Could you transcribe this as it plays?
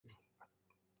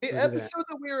The Look at that. episode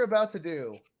that we were about to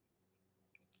do,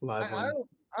 I, Live I one. don't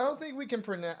I don't think we can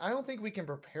I don't think we can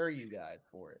prepare you guys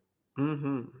for it.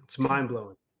 It's mind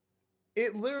blowing.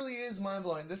 It literally is mind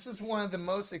blowing. This is one of the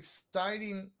most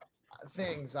exciting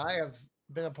things I have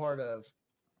been a part of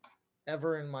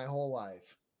ever in my whole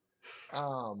life.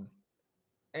 Um,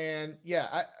 and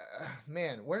yeah,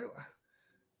 man,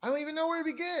 I don't even know where to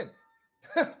begin.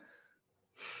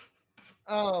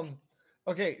 um,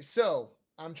 okay, so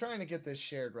I'm trying to get this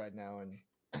shared right now, and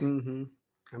hmm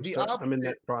the I'm in opposite,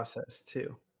 that process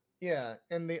too. yeah,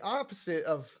 and the opposite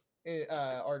of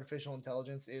artificial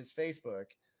intelligence is Facebook.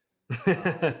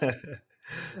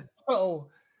 So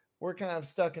we're kind of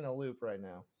stuck in a loop right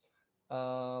now.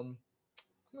 I'm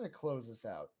gonna close this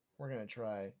out. We're gonna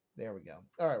try. There we go.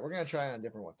 All right, we're gonna try on a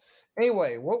different one.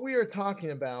 Anyway, what we are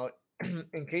talking about,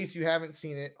 in case you haven't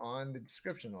seen it on the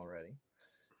description already,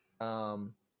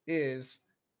 is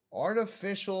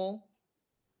artificial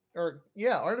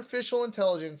artificial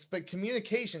intelligence, but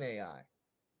communication AI,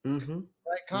 hmm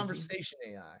right? hmm Conversation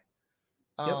AI.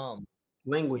 Yep. Yeah,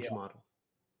 Language model.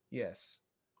 yes.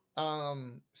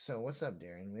 So what's up,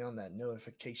 Darren? We on that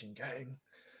notification gang.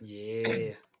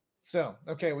 Yeah. So,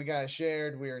 okay, we got it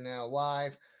shared. We are now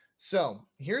live. So,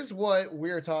 here's what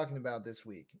we're talking about this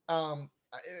week.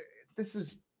 This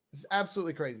is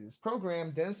absolutely crazy. This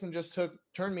program, Dennison just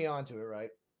turned me on to it, right?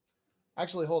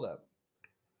 Actually, hold up.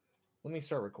 Let me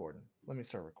start recording.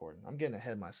 I'm getting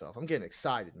ahead of myself. I'm getting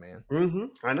excited, man.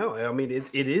 I know. I mean,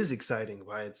 it is exciting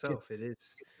by Get itself. It is.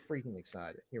 freaking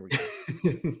excited. Here we go.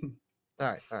 All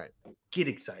right. Get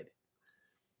excited.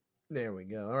 There we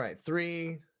go. All right.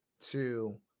 3,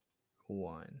 2,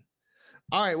 1.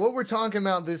 All right, what we're talking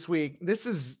about this week. This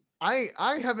is I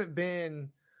haven't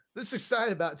been this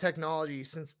excited about technology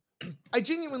since I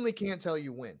genuinely can't tell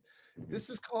you when. This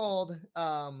is called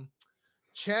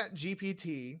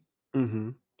ChatGPT.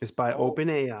 It's by Oh,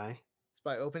 OpenAI. it's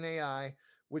by OpenAI,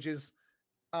 which is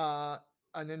uh,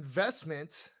 an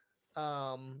investment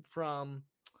from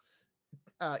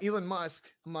Elon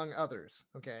Musk, among others.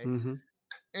 Okay, hmm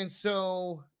and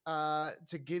so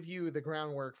to give you the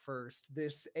groundwork first,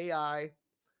 this AI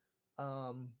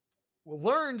um,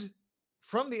 learned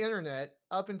from the internet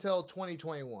up until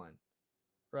 2021,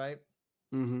 right?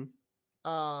 hmm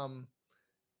Um,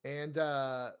 and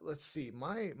let's see,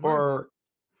 my mind. Or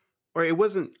or it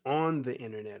wasn't on the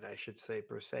internet, I should say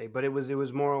per se, but it was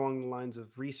more along the lines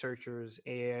of researchers,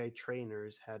 AI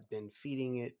trainers had been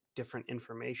feeding it different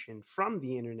information from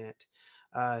the internet,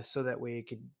 so that way it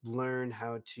could learn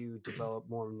how to develop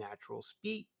more natural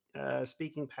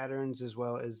speaking patterns, as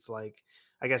well as, like,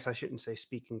 I guess I shouldn't say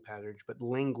speaking patterns, but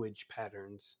language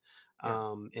patterns,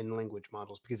 Yeah, in language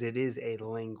models, because it is a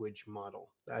language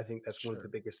model. I think that's one of the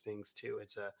sure. biggest things too.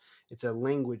 It's a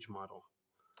language model.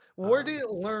 Where did Um,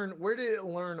 it learn? Where did it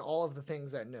learn all of the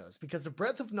things that it knows? Because the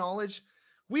breadth of knowledge,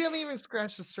 we haven't even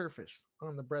scratched the surface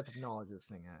on the breadth of knowledge this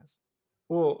thing has.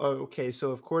 Well, okay.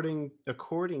 So according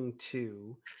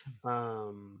to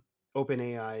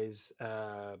OpenAI's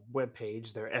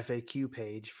webpage, their FAQ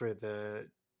page for the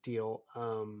deal,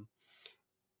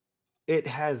 it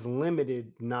has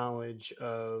limited knowledge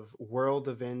of world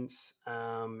events,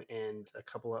 and a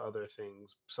couple of other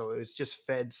things. So it's just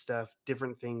fed stuff,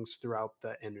 different things throughout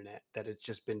the internet that it's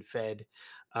just been fed,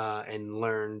 and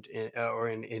learned,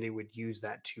 and it would use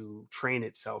that to train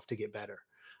itself to get better.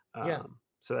 Yeah.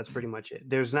 So that's pretty much it.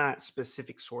 There's not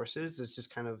specific sources. It's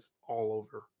just kind of all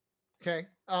over. Okay.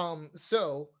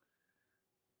 So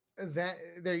that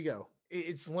there you go.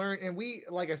 It's learned, and we,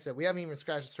 like I said, we haven't even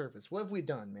scratched the surface. What have we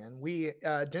done, man? We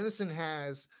Dennison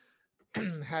has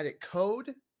had it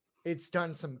code. It's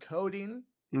done some coding.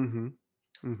 Mm-hmm.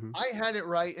 Mm-hmm. I had it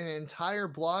write an entire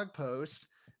blog post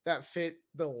that fit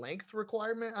the length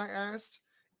requirement I asked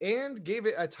and gave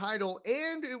it a title,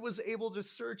 and it was able to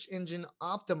search engine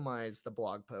optimize the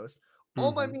blog post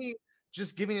all by Mm-hmm. me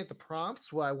just giving it the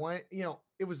prompts what I want.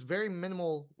 It was very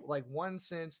minimal, like 1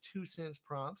 cent, 2 cents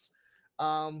prompts.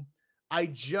 I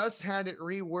just had it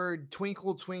reword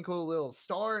 "Twinkle Twinkle Little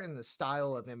Star" in the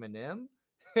style of Eminem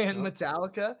and Oh.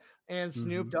 Metallica and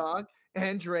Snoop Mm-hmm. Dogg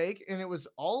and Drake, and it was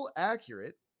all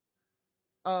accurate.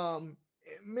 Man,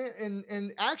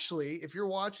 and actually, if you're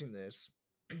watching this,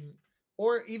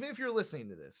 or even if you're listening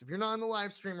to this, if you're not on the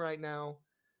live stream right now,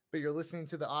 but you're listening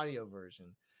to the audio version,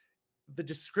 the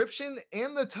description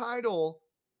and the title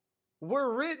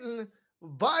were written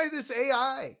by this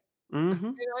AI. Mm-hmm.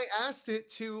 And I asked it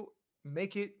to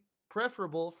make it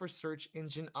preferable for search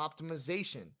engine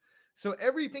optimization. So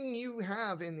everything you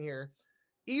have in here,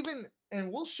 even,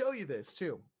 and we'll show you this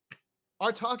too,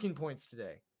 our talking points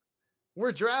today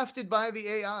were drafted by the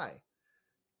AI.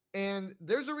 And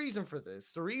there's a reason for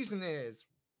this. The reason is,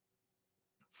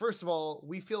 first of all,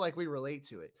 we feel like we relate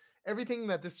to it. Everything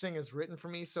that this thing has written for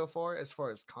me so far, as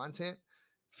far as content,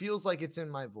 feels like it's in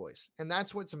my voice. And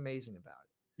that's what's amazing about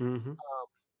it. Mm-hmm.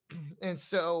 And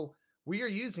so we are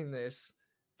using this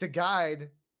to guide,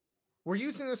 we're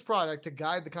using this product to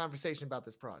guide the conversation about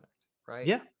this product, right?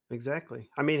 Yeah, exactly.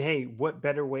 I mean, hey, what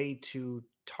better way to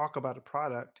talk about a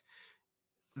product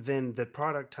than the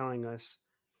product telling us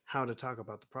how to talk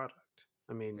about the product?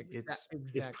 I mean, it's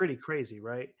Exactly. pretty crazy,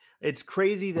 right? It's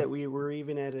crazy that we were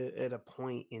even at a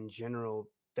point in general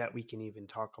that we can even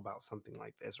talk about something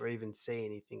like this or even say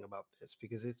anything about this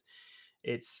because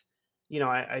it's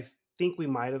I think we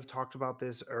might have talked about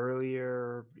this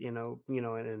earlier, in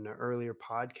an earlier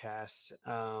podcast,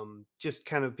 just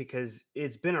kind of because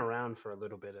it's been around for a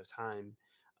little bit of time,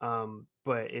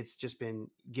 but it's just been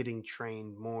getting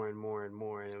trained more and more and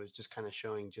more, and it was just kind of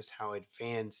showing just how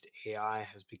advanced AI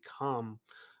has become,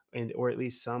 and or at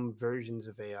least some versions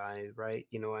of AI, right?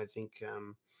 I think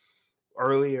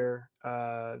earlier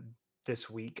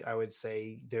this week, I would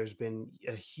say there's been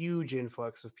a huge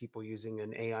influx of people using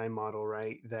an AI model,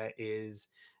 right? That is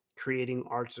creating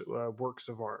arts, works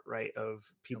of art, right?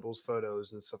 Of Yep. people's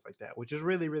photos and stuff like that, which is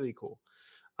really, really cool.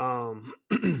 Um,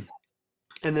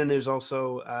 and then there's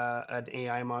also an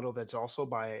AI model that's also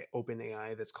by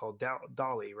OpenAI that's called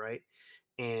Dolly, right?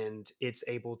 And it's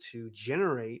able to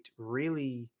generate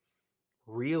really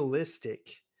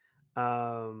realistic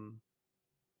um,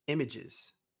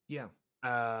 images Yeah.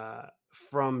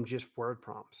 from just word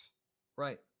prompts.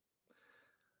 Right.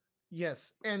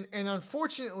 Yes, and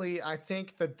unfortunately, I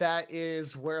think that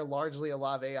is where largely a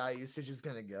lot of AI usage is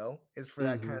going to go, is for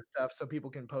that kind Mhm, of stuff, so people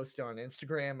can post it on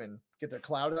Instagram and get their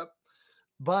clout up.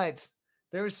 But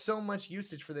there is so much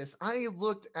usage for this. I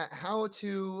looked at how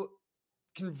to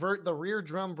convert the rear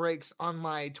drum brakes on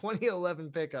my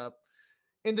 2011 pickup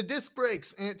into disc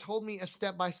brakes, and it told me a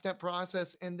step-by-step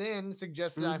process, and then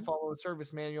suggested I mhm. follow a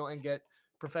service manual and get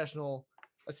professional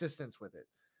assistance with it.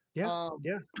 Yeah, Um,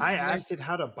 yeah. I there's asked it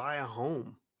how to buy a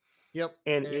home, Yep,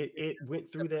 and and it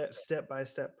went through step by that step.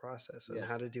 step-by-step process on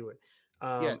how Yes. to do it.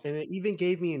 Yes. And it even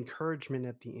gave me encouragement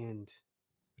at the end,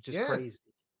 which is Yes. crazy,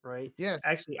 right? Yes.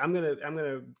 Actually, I'm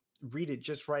gonna read it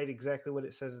just right exactly what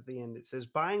it says at the end. It says,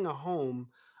 "Buying a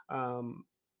home, um,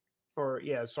 or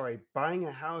yeah, sorry, buying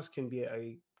a house can be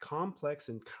a complex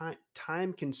and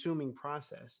time-consuming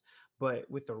process, but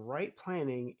with the right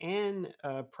planning and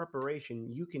preparation,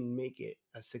 you can make it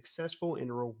a successful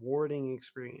and rewarding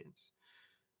experience."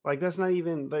 Like that's not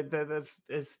even like that.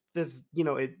 It's this.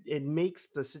 It makes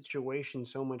the situation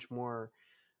so much more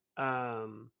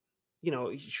um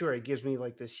sure, it gives me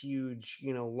like this huge,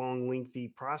 long, lengthy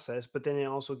process, but then it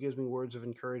also gives me words of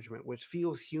encouragement, which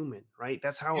feels human, right?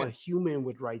 That's how Yeah. a human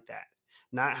would write that,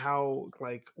 not how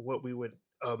like what we would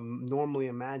normally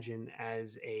imagine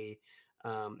as a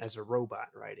robot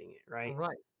writing it, right?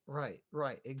 Right. Right.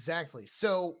 Right. Exactly.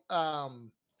 So,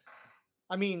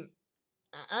 I mean,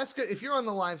 ask if you're on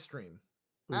the live stream,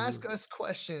 Mm-hmm. ask us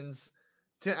questions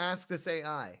to ask this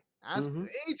AI. Ask Mm-hmm.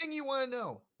 anything you want to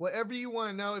know, whatever you want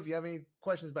to know. If you have any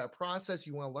questions about process,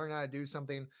 you want to learn how to do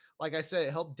something. Like I said,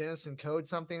 it helped Denison code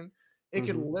something. It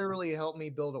could Mm-hmm. literally help me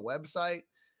build a website.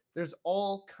 There's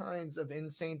all kinds of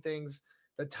insane things.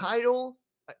 The title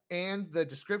and the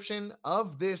description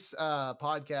of this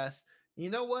podcast. You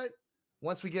know what?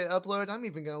 Once we get uploaded, I'm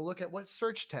even going to look at what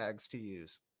search tags to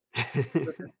use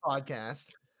for this podcast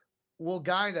will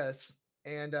guide us,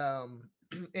 and and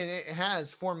it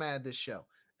has formatted this show.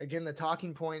 Again, the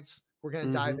talking points, we're going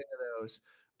to dive Mm-hmm. into those.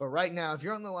 But right now, if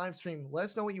you're on the live stream, let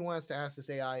us know what you want us to ask this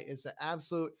AI. It's the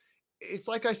absolute, it's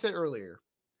like I said earlier,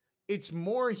 it's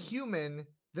more human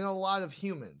than a lot of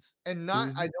humans. And not,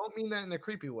 I Mm-hmm. don't mean that in a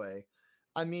creepy way.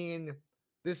 I mean,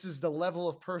 this is the level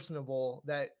of personable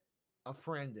that a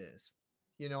friend is.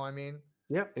 You know what I mean?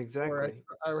 Yep, Or exactly.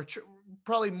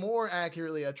 probably more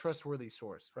accurately, a trustworthy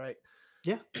source, right?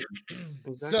 Yeah, So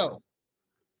exactly.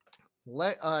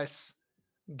 let us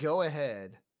go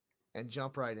ahead and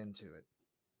jump right into it.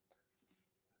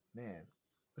 Man,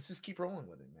 let's just keep rolling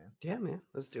with it, Yeah, man,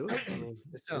 let's do it. I man. mean,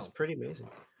 it's So, pretty amazing.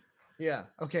 yeah.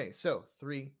 Okay. So,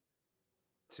 3,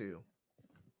 2,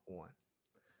 1.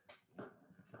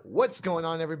 What's going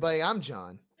on, everybody? I'm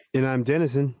John, And I'm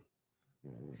Dennison.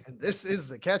 and this is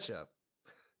the catch up.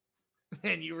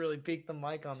 Man, you really peaked the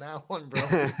mic on that one, bro.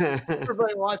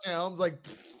 Everybody watching at home's like,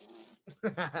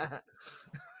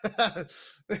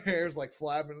 their hair's like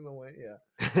flapping in the wind. Yeah.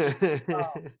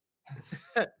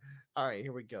 All right,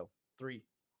 here we go. 3,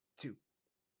 2,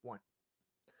 1.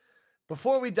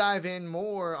 Before we dive in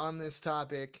more on this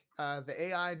topic, the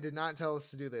AI did not tell us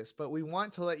to do this, but we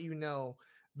want to let you know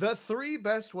The 3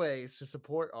 best ways to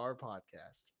support our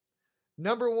podcast.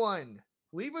 Number 1,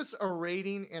 leave us a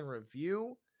rating and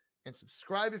review and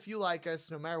subscribe if you like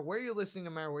us. No matter where you're listening,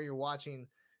 no matter where you're watching,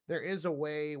 there is a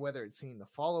way, whether it's hitting the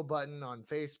follow button on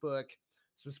Facebook,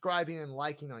 subscribing and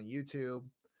liking on YouTube,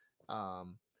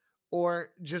 um, or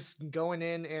just going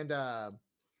in and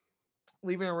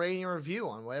leaving a rating and review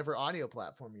on whatever audio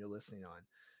platform you're listening on.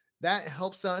 That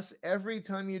helps us. Every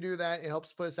time you do that, it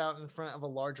helps put us out in front of a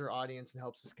larger audience and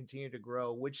helps us continue to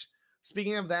grow. Which,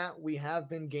 speaking of that, we have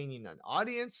been gaining an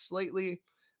audience lately,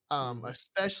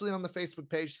 especially on the Facebook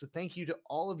page. So thank you to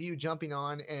all of you jumping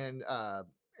on and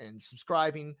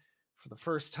subscribing for the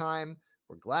first time.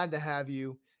 We're glad to have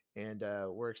you, and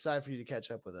we're excited for you to catch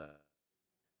up with us.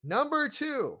 Number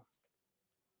 2,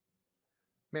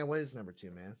 man, what is number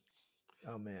 2, man?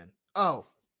 Oh man, oh,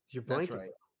 You're that's blanking. right.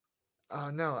 Oh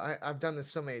no, I've done this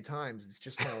so many times. It's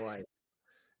just kind of like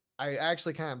I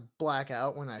actually kind of black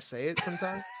out when I say it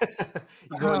sometimes.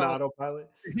 You go on Oh, autopilot.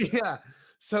 yeah.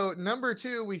 So number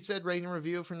 2, we said rate and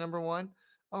review for number 1.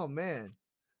 Oh man.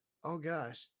 Oh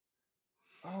gosh.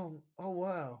 Oh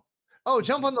wow. Oh,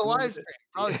 jump on the What live was it? stream.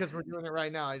 Probably because we're doing it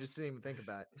right now. I just didn't even think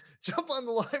about it. Jump on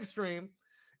the live stream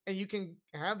and you can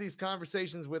have these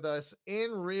conversations with us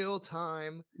in real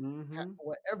time, Mm-hmm.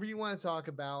 whatever you want to talk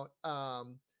about.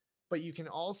 But you can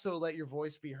also let your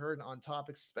voice be heard on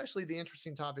topics, especially the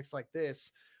interesting topics like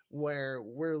this, where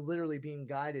we're literally being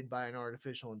guided by an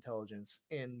artificial intelligence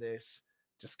in this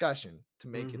discussion to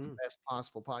make it the Mm-hmm. best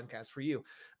possible podcast for you.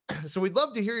 So we'd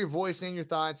love to hear your voice and your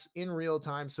thoughts in real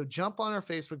time. So jump on our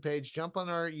Facebook page, jump on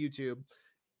our YouTube,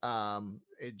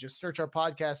 just search our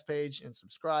podcast page and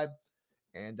subscribe.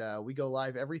 And we go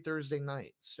live every Thursday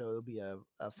night. So it'll be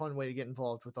a fun way to get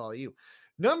involved with all of you.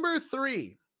 Number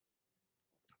 3,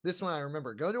 this one I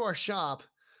remember. Go to our shop.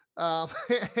 Um,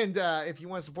 and if you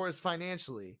want to support us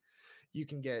financially, you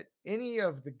can get any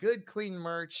of the good, clean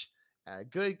merch at a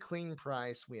good, clean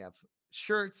price. We have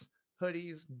shirts,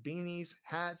 hoodies, beanies,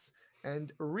 hats.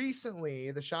 And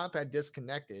recently, the shop had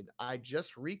disconnected. I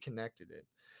just reconnected it.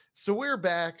 So we're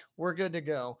back. We're good to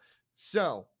go.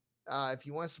 So if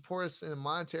you want to support us in a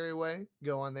monetary way,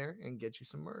 go on there and get you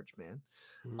some merch, man.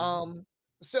 Mm-hmm.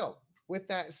 So with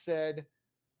that said,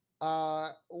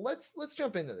 let's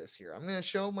jump into this here. I'm going to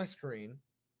show my screen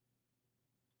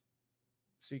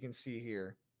so you can see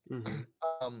here. Mm-hmm.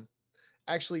 um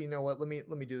Actually, you know what, let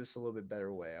me do this a little bit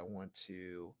better way. I want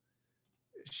to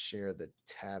share the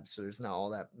tab so there's not all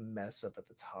that mess up at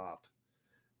the top.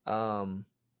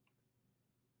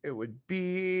 It would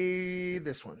be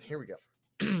this one. Here we go.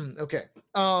 Okay.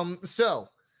 So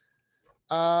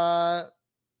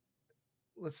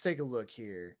let's take a look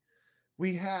here.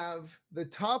 We have the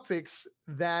topics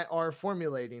that are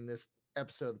formulating this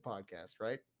episode of the podcast,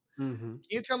 right? Mm-hmm. Can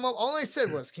you come up? All I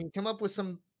said was, can you come up with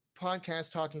some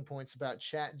podcast talking points about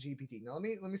ChatGPT? Now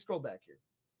let me scroll back here.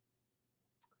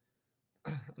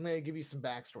 I'm gonna give you some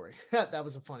backstory. That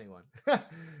was a funny one.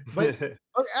 But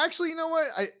actually, you know what?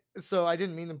 I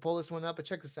didn't mean to pull this one up, but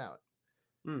check this out.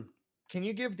 Mm. Can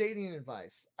you give dating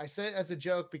advice? I said it as a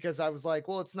joke because I was like,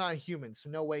 well, it's not a human, so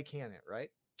no way can it, right?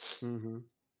 Mm-hmm.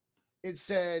 It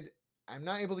said, I'm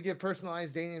not able to give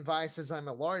personalized dating advice as I'm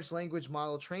a large language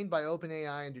model trained by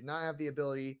OpenAI and do not have the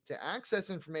ability to access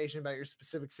information about your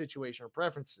specific situation or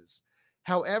preferences.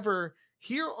 However,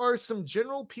 here are some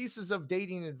general pieces of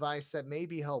dating advice that may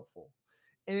be helpful.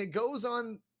 And it goes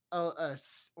on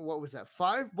what was that?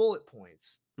 5 bullet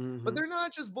points. But Mm-hmm. they're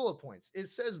not just bullet points. It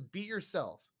says be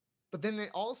yourself. But then it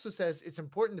also says it's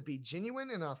important to be genuine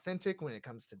and authentic when it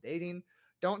comes to dating.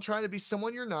 Don't try to be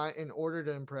someone you're not in order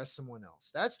to impress someone else.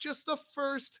 That's just the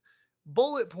first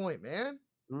bullet point, man.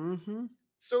 Mm-hmm.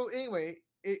 So anyway,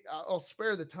 I'll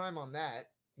spare the time on that.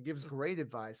 It gives great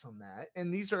advice on that.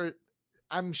 And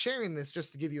I'm sharing this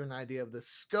just to give you an idea of the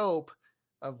scope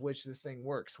of which this thing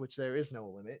works, which there is no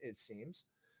limit, it seems.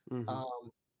 Mm-hmm.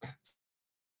 Um,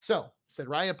 so said,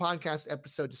 write a podcast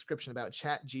episode description about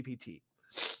ChatGPT.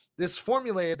 This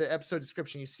formulated the episode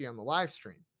description you see on the live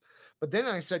stream. But then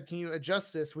I said, can you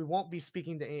adjust this? We won't be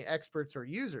speaking to any experts or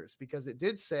users because it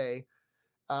did say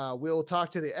we'll talk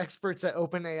to the experts at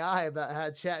OpenAI about how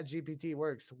ChatGPT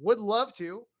works. Would love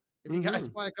to. If you guys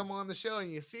Mm-hmm. want to come on the show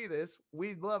and you see this,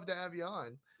 we'd love to have you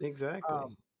on. Exactly.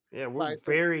 Um, Yeah, but we're I said,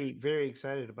 very, very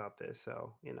excited about this.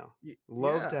 So,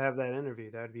 love yeah, to have that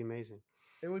interview. That would be amazing.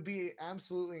 it would be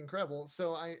absolutely incredible.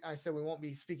 So I said we won't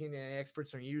be speaking to any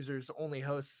experts or users, only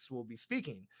hosts will be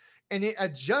speaking. And it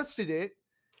adjusted it.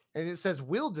 And it says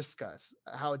we'll discuss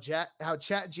how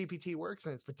ChatGPT works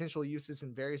and its potential uses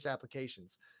in various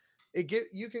applications.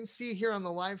 You can see here on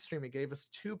the live stream, it gave us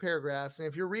 2 paragraphs. And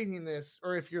if you're reading this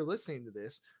or if you're listening to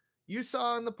this, you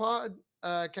saw in the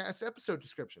podcast episode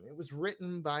description. It was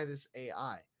written by this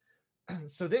AI.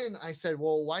 So then I said,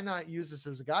 well, why not use this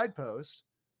as a guidepost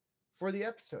for the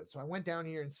episode? So I went down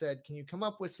here and said, can you come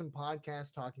up with some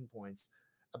podcast talking points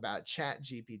about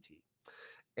ChatGPT?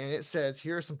 And it says,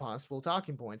 here are some possible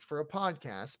talking points for a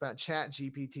podcast about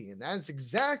ChatGPT. And that is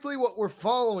exactly what we're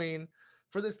following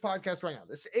for this podcast right now.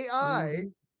 This AI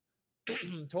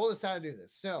Mhm. told us how to do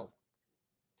this. So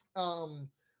I'm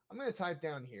going to type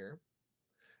down here.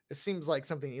 It seems like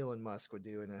something Elon Musk would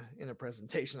do in a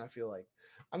presentation. I feel like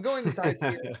I'm going to type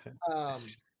here. Um,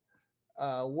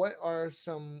 what are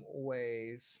some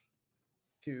ways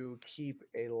to keep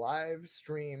a live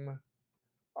stream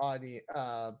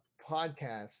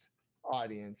podcast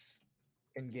audience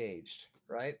engaged?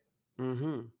 Right.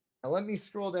 Mhm. Now let me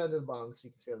scroll down to the bottom so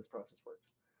you can see how this process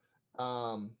works.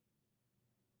 Um,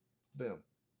 boom.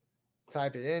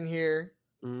 Type it in here.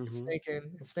 It's Mhm.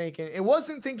 thinking. It's thinking. It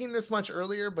wasn't thinking this much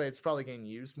earlier, but it's probably getting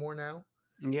used more now.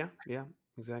 Yeah, yeah,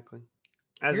 exactly.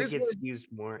 As it Here's what. gets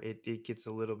used more, it gets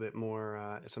a little bit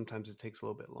more. Sometimes it takes a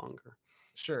little bit longer.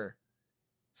 Sure.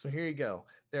 So here you go.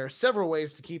 There are several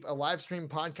ways to keep a live stream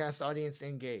podcast audience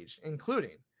engaged,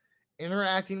 including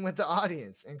interacting with the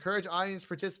audience. Encourage audience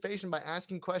participation by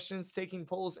asking questions, taking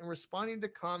polls, and responding to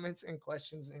comments and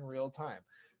questions in real time.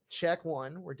 Check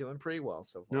one. We're doing pretty well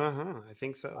so far. I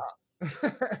think so.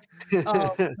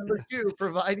 Number two,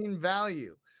 providing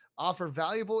value. Offer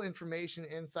valuable information,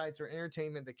 insights, or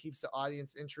entertainment that keeps the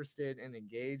audience interested and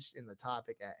engaged in the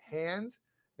topic at hand.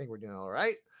 I think we're doing all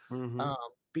right. Mhm. Um,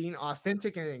 being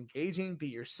authentic and engaging, be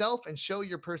yourself and show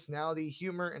your personality,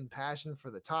 humor, and passion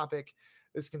for the topic.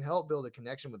 This can help build a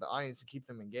connection with the audience and keep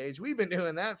them engaged. We've been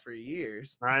doing that for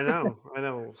years. I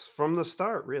know, from the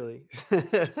start, really.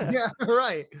 Yeah,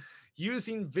 right.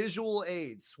 Using visual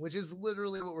aids, which is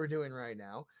literally what we're doing right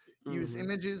now. Use Mhm.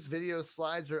 images, videos,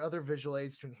 slides, or other visual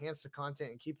aids to enhance the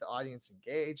content and keep the audience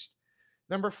engaged.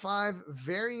 Number five,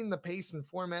 varying the pace and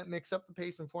format. Mix up the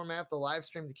pace and format of the live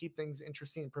stream to keep things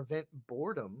interesting and prevent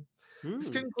boredom. This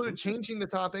could include changing Interesting. the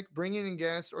topic, bringing in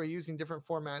guests, or using different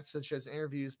formats such as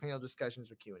interviews, panel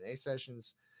discussions, or Q&A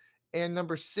sessions. And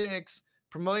number six,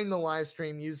 promoting the live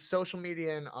stream. Use social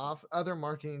media and other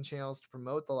marketing channels to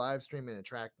promote the live stream and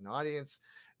attract an audience.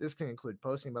 This can include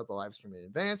posting about the live stream in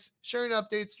advance, sharing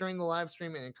updates during the live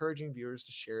stream, and encouraging viewers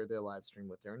to share their live stream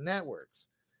with their networks.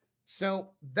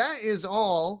 So that is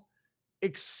all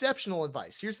exceptional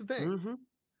advice. Here's the thing. Mhm.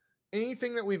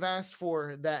 Anything that we've asked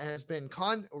for that has been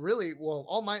really, well,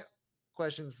 all my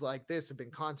questions like this have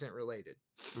been content related.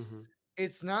 Mhm.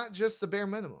 It's not just the bare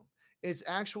minimum. It's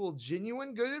actual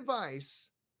genuine good advice,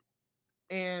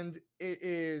 and it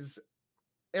is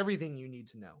everything you need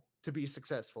to know to be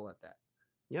successful at that.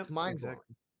 It's Yep, mind blowing.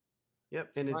 exactly. Yep,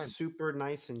 It's and it's mind. super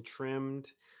nice and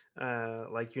trimmed.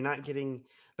 Like you're not getting.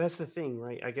 That's the thing,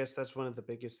 right? I guess that's one of the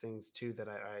biggest things too that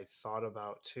I thought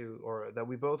about too, or that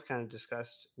we both kind of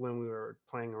discussed when we were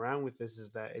playing around with this,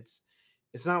 is that it's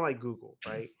not like Google,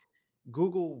 right?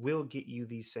 Google will get you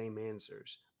these same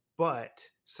answers, but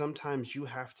sometimes you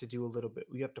have to do a little bit,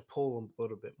 you have to pull a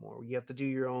little bit more. You have to do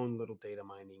your own little data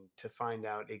mining to find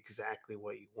out exactly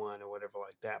what you want or whatever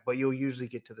like that. But you'll usually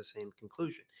get to the same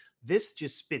conclusion. This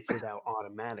just spits it out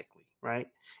automatically, right?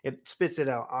 It spits it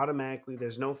out automatically.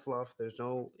 There's no fluff, there's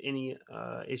no any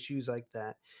issues like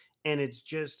that. And it's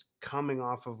just coming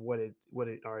off of what it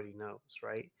already knows,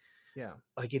 right? Yeah.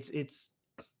 Like it's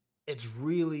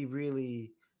really,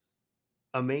 really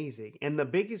amazing. And the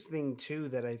biggest thing too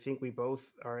that I think we both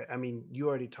are, I mean, you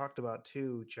already talked about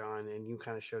too, John, and you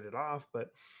kind of showed it off,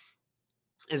 but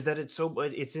is that it's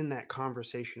in that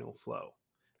conversational flow. Yeah.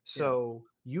 So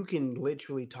you can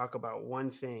literally talk about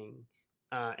one thing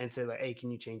and say like, hey,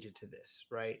 can you change it to this?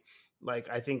 Right. Like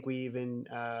I think we even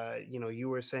you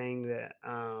were saying that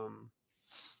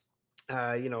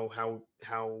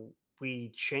how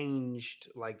we changed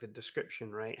like the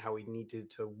description, right? How we needed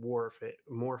to morph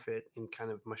it and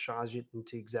kind of massage it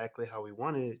into exactly how we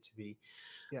wanted it to be.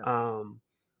 Yeah. um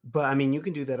but I mean, you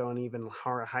can do that on even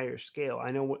higher scale.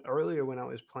 I know earlier when I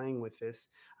was playing with this,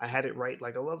 I had it write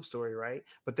like a love story, right?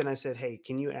 But then I said, hey,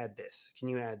 can you add this, can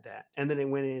you add that, and then it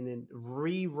went in and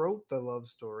rewrote the love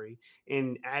story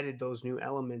and added those new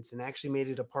elements and actually made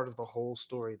it a part of the whole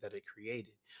story that it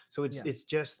created. So it's Yeah. it's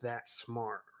just that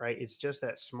smart, right? It's just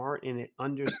that smart, and it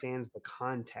understands the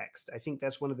context. I think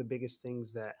that's one of the biggest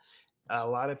things that a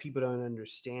lot of people don't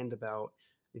understand about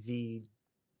the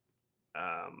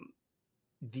um,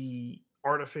 the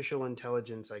artificial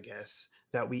intelligence, I guess,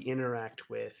 that we interact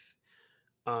with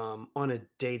on a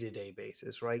day-to-day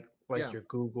basis, right? like Yeah. your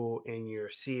Google and your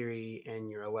Siri and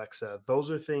your Alexa. Those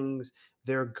are things,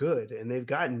 they're good and they've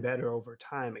gotten better over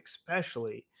time,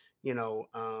 especially,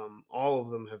 all of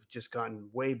them have just gotten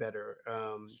way better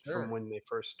from Sure. when they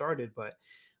first started. But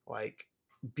like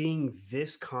being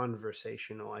this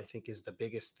conversational, I think is the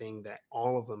biggest thing that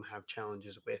all of them have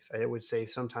challenges with. I would say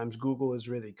sometimes Google is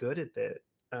really good at that,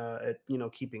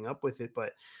 keeping up with it.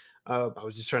 But I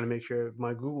was just trying to make sure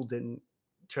my Google didn't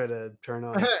try to turn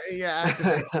on. Yeah,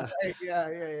 activate. Right. Yeah,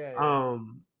 yeah, yeah, yeah.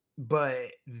 um,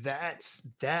 but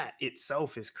that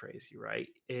itself is crazy, right?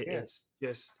 Yes. It's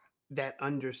just that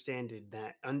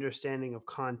understanding of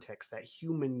context, that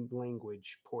human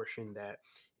language portion that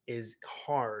is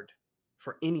hard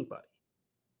for anybody,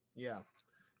 Yeah. Yeah.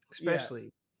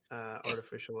 especially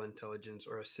artificial intelligence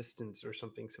or assistance or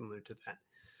something similar to that.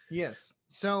 Yes.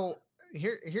 So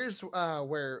here's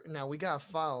where now we gotta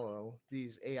follow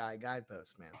these AI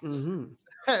guideposts, Hmm. man.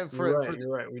 You're For right. You're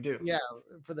right. We do. yeah,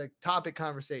 for the topic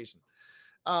conversation.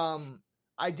 Um,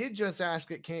 I did just ask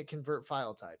it, can it convert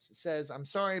file types? It says, I'm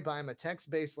sorry, but I'm a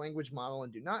text-based language model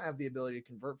and do not have the ability to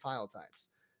convert file types.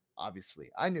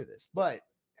 Obviously, I knew this, but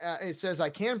it says I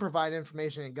can provide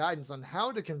information and guidance on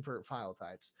how to convert file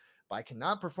types, but I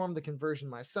cannot perform the conversion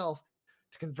myself.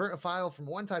 To convert a file from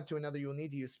one type to another, you will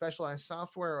need to use specialized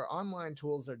software or online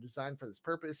tools that are designed for this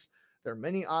purpose. There are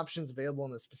many options available,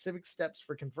 and the specific steps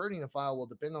for converting a file will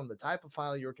depend on the type of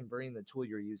file you're converting, the tool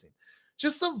you're using.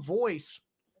 Just the voice,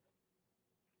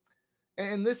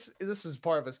 and this is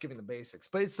part of us giving the basics,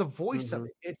 but it's the voice of Hmm.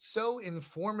 it. It's so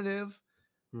informative,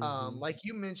 Hmm. like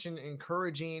you mentioned,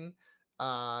 encouraging.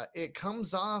 It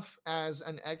comes off as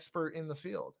an expert in the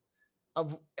field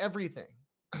of everything.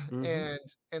 Hmm.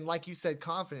 And like you said,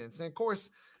 confidence. And of course,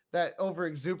 that over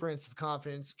exuberance of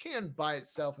confidence can bite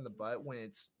itself in the butt when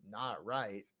it's not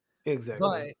right.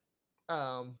 Exactly.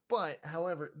 But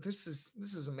however, this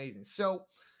is amazing. So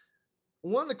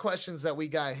one of the questions that we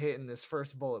got hit in this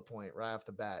first bullet point right off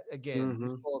the bat, again,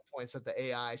 these Hmm. bullet points that the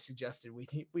AI suggested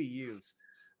we use.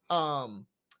 Um,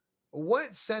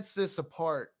 what sets this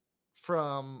apart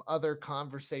from other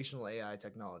conversational AI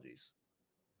technologies?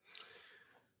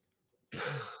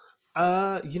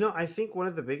 I think one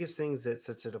of the biggest things that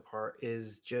sets it apart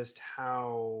is just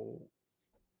how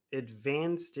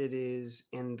advanced it is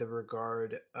in the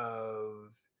regard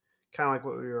of kind of like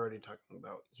what we were already talking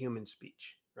about, human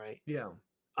speech, right? Yeah.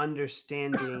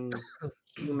 Understanding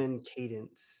human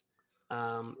cadence,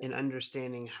 and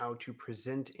understanding how to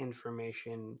present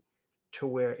information to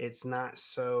where it's not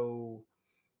so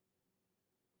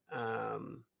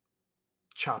um,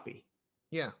 choppy.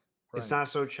 Yeah. It's Right. not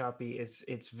so choppy.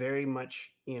 It's very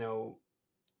much,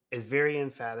 is very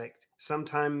emphatic.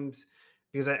 Sometimes,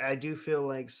 because I do feel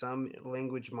like some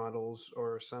language models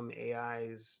or some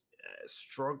AIs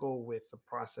struggle with the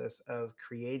process of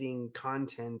creating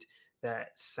content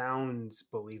that sounds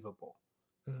believable.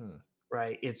 Mhm.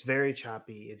 Right, it's very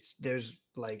choppy. There's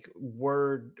like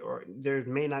word, or there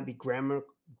may not be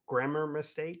grammar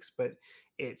mistakes, but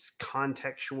it's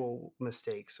contextual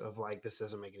mistakes of like, this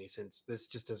doesn't make any sense, this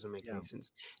just doesn't make Yeah. any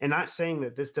sense. And not saying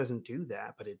that this doesn't do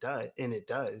that, but it does, and it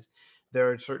does. There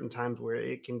are certain times where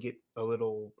it can get a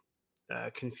little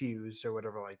confused or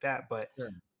whatever like that, but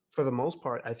Sure. for the most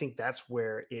part, I think that's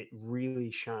where it really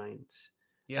shines,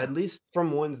 Yeah. at least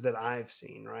from ones that I've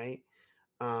seen, right?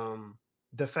 um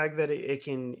the fact that it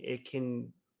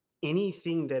can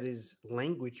anything that is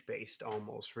language based,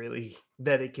 almost, really,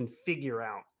 that it can figure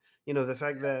out, the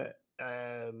fact that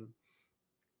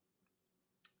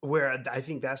where I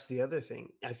think that's the other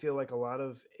thing. I feel like a lot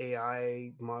of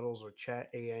AI models or chat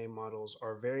AI models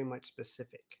are very much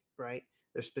specific, right?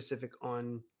 They're specific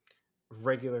on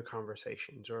regular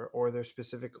conversations, or they're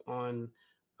specific on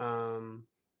um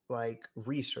like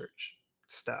research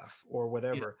stuff or Yeah.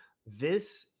 whatever.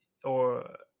 This,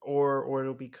 or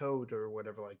it'll be code or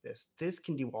whatever like this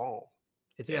can do all.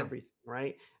 It's Yeah. everything,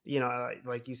 right?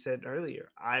 Like you said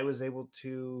earlier, I was able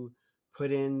to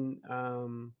put in,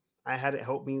 I had it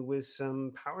help me with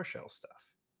some PowerShell stuff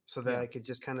so that Yeah. I could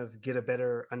just kind of get a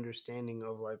better understanding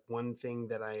of like one thing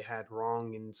that I had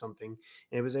wrong in something,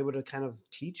 and it was able to kind of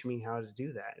teach me how to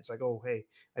do that. It's like, oh, hey,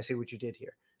 I see what you did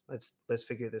here. Let's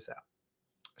figure this out.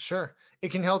 Sure. It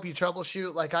can help you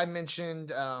troubleshoot. Like I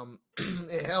mentioned,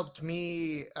 it helped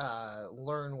me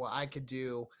learn what I could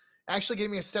do. Actually gave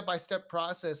me a step-by-step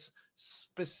process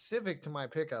specific to my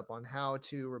pickup on how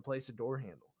to replace a door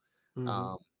handle. Hmm.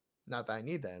 Um, not that I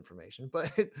need that information,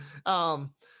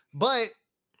 um, but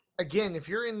again, if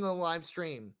you're in the live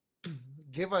stream,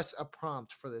 give us a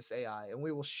prompt for this AI and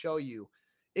we will show you.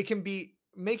 It can be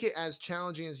make it as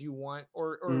challenging as you want,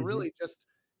 or Hmm. really just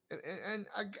and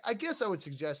I guess I would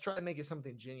suggest try to make it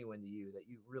something genuine to you that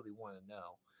you really want to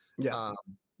know. Yeah. Um,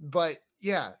 but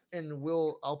yeah, and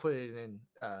I'll put it in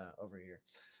over here.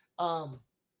 Um,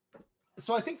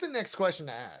 so I think the next question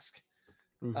to ask,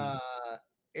 Hmm. uh,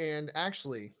 and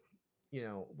actually,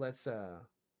 let's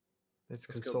Let's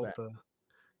let's go back. Yeah,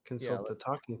 consult the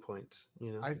talking points.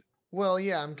 You know. I well,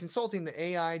 yeah, I'm consulting the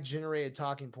AI generated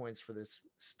talking points for this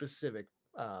specific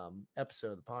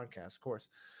episode of the podcast, of course.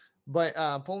 But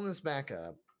pulling this back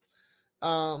up,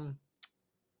 um,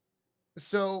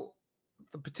 so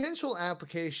the potential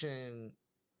application,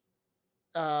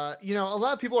 a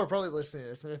lot of people are probably listening to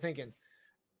this and they're thinking,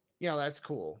 that's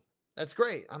cool, that's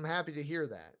great, I'm happy to hear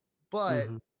that, but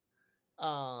Hmm.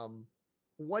 um,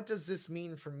 what does this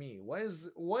mean for me?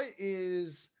 What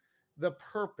is the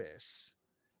purpose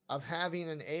of having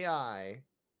an AI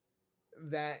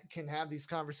that can have these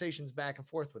conversations back and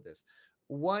forth with this?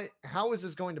 How is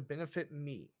this going to benefit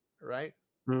me? Right.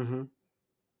 Hmm.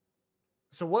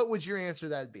 So what would your answer to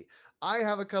that be? I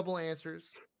have a couple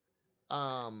answers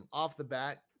off the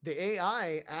bat. The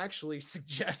AI actually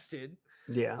suggested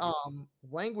Yeah.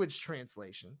 language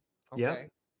translation. Yep. Okay.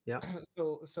 Yep.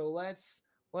 So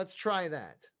let's try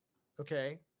that.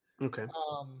 Okay. Okay.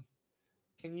 Um,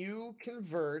 can you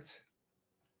convert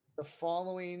the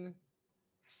following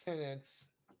sentence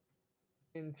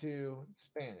into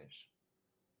Spanish?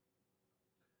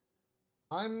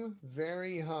 I'm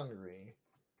very hungry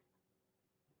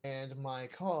and my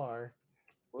car,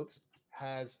 whoops,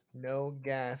 has no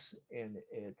gas in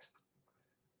it.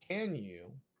 Can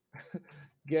you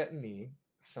get me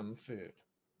some food?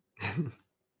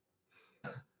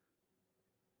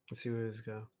 Let's see where this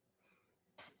go.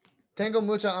 Tengo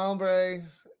mucha hambre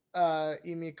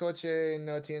y mi coche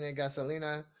no tiene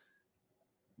gasolina.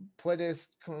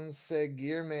 Puedes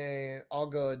conseguirme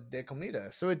algo de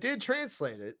comida. So it did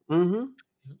translate it. Hmm.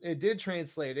 It did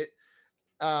translate it.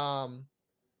 Um,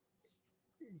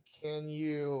 can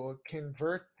you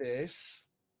convert this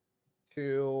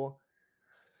to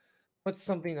what's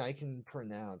something I can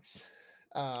pronounce?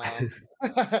 Um,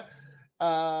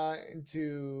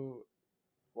 into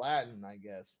Latin, I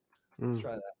guess. Let's Mm.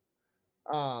 try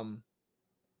that.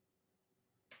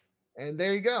 And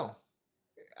there you go.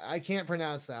 I can't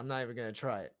pronounce that. I'm not even going to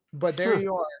try it. But there Huh.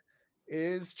 you are. It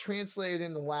is translated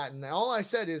into Latin. All I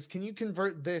said is, can you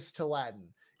convert this to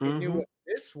Latin? It knew Hmm. what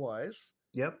this was,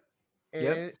 Yep.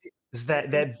 Yep. and It's it, that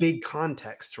it, that big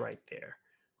context right there.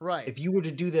 right. If you were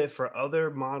to do that for other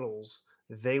models,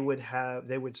 they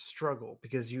would struggle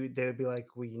because they would be like,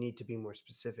 well, you need to be more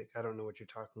specific. I don't know what you're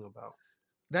talking about.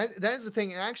 That is the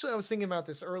thing. And actually, I was thinking about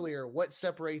this earlier. What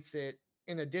separates it,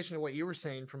 in addition to what you were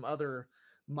saying, from other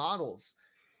models,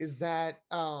 is that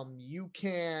you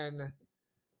can.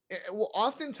 Well,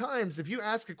 oftentimes, if you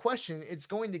ask a question, it's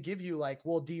going to give you like,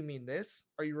 "Well, do you mean this?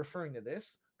 Are you referring to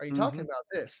this? Are you talking Hmm. about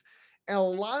this?" And a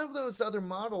lot of those other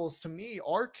models, to me,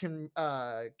 are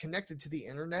connected to the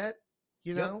internet.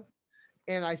 You Yep. know,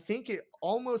 and I think it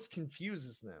almost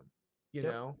confuses them,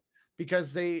 Yep.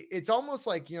 because it's almost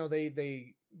like,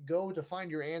 they go to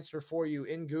find your answer for you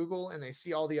in Google and they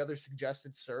see all the other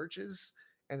suggested searches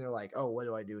and they're like, "Oh, what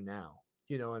do I do now?"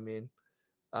 You know what I mean?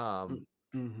 Um,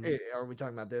 Hmm. are we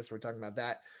talking about this? We're talking about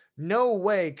that. No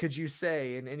way could you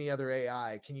say in any other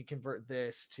AI, can you convert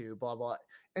this to blah blah.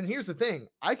 And here's the thing,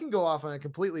 I can go off on a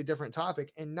completely different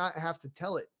topic and not have to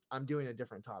tell it I'm doing a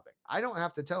different topic. I don't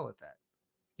have to tell it that,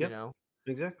 you Yep. know.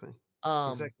 Exactly.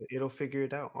 Um, Exactly. It'll figure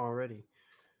it out already.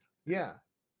 yeah.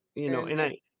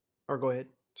 And or go ahead.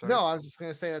 No, Sorry. I was just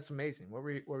gonna say that's amazing. What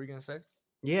were you gonna say?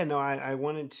 Yeah, no, I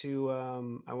wanted to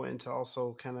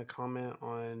also kind of comment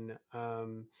on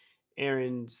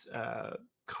Aaron's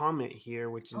comment here,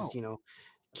 which is, Oh,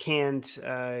 can't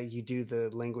you do the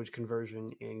language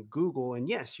conversion in Google? And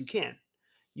yes, you can.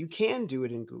 You can do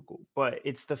it in Google, but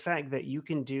it's the fact that you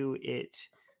can do it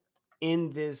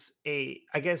in this a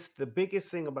I guess the biggest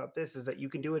thing about this is that you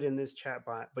can do it in this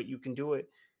chatbot, but you can do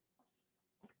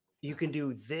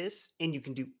this and you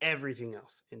can do everything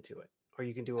else into it, or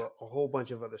you can do a whole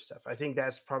bunch of other stuff. I think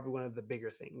that's probably one of the bigger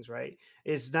things, right?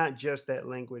 It's not just that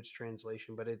language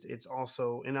translation, but it's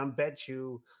also, and I bet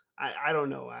you, I don't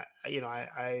know,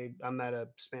 I'm not a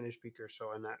Spanish speaker,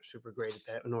 so I'm not super great at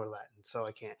that, nor Latin, so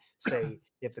I can't say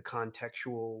if the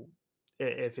contextual,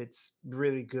 if it's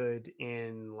really good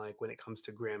in, like, when it comes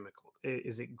to grammatical,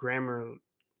 is it grammar,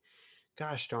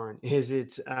 gosh darn, is the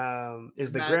grammar,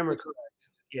 grammatically correct.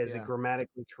 is it Yeah.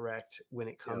 grammatically correct when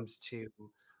it Yep. comes to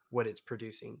what it's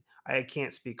producing? I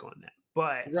can't speak on that,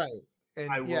 but Right.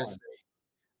 And I yeah, will say,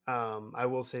 I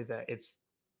will say that it's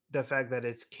the fact that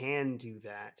it can do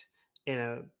that in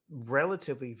a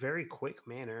relatively very quick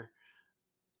manner.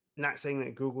 not saying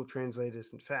that Google Translate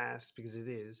isn't fast because it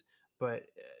is, but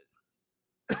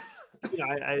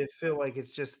I feel like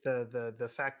it's just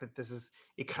the fact that this is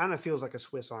it kind of feels like a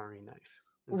Swiss Army knife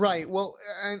in some Right. ways. Well,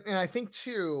 and I think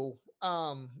too,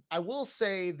 I will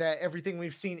say that everything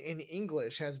we've seen in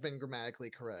English has been grammatically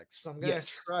correct. So I'm gonna Yes,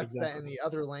 trust that in exactly. the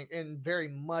other language, and very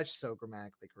much so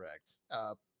grammatically correct.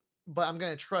 But I'm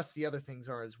gonna trust the other things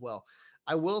are as well.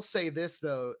 I will say this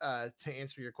though, to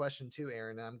answer your question too,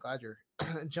 Aaron. And I'm glad you're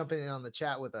jumping in on the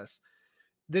chat with us.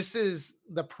 This is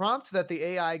the prompt that the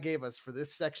AI gave us for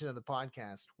this section of the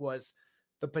podcast was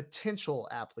the potential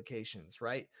applications,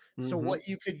 right? So Mm-hmm. what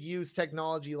you could use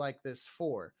technology like this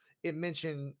for. It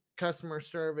mentioned customer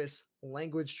service,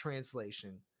 language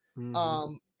translation.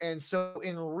 Mm-hmm. And so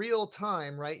in real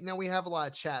time, right now we have a lot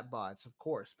of chat bots, of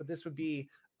course, but this would be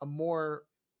a more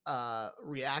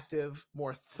reactive,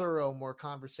 more thorough, more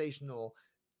conversational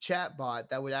chat bot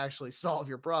that would actually solve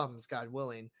your problems, God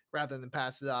willing, rather than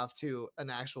pass it off to an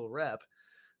actual rep.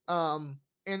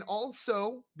 And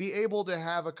also be able to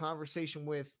have a conversation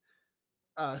with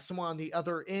someone on the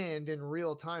other end in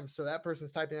real time. So that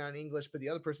person's typing out in English, but the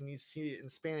other person needs to see it in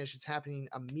Spanish. It's happening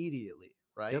immediately,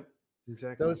 right? Yep.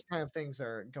 Exactly. Those kind of things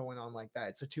are going on like that.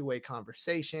 It's a two-way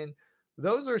conversation.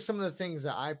 Those are some of the things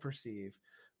that I perceive.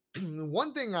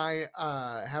 One thing I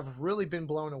have really been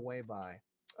blown away by.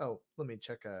 Oh, let me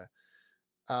check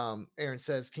Aaron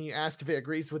says, can you ask if it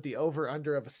agrees with the over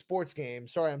under of a sports game?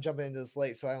 Sorry, I'm jumping into this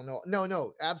late, so I don't know.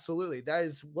 No, absolutely. That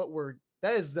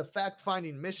is the fact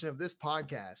finding mission of this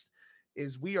podcast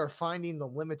is we are finding the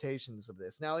limitations of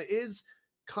this. Now it is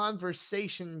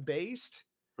conversation based.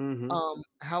 Mm-hmm.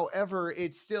 However,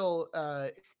 it's still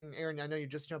Aaron, I know you're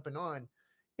just jumping on.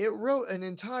 It wrote an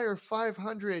entire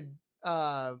 500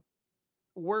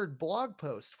 word blog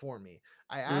post for me.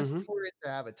 I asked Mm-hmm. for it to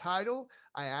have a title.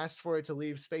 I asked for it to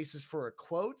leave spaces for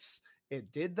quotes. It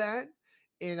did that.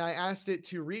 And I asked it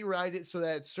to rewrite it so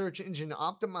that it's search engine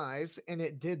optimized, and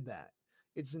it did that.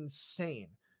 It's insane.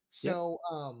 Yep. So,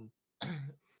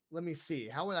 let me see.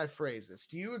 How would I phrase this?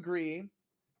 Do you agree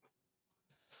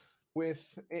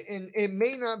with, and it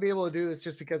may not be able to do this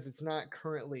just because it's not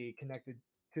currently connected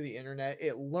to the internet.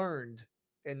 It learned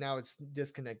and now it's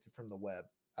disconnected from the web.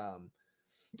 Um,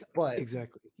 but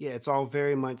Exactly. Yeah, it's all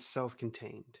very much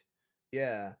self-contained.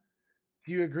 yeah.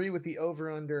 Do you agree with the over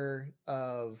under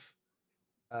of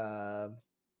uh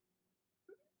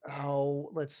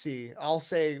let's see. I'll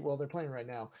say well they're playing right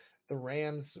now. The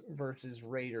Rams versus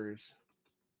Raiders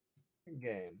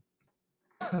game.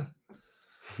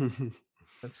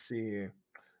 Let's see.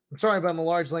 I'm sorry, but I'm a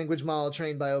large language model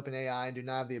trained by OpenAI and do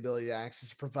not have the ability to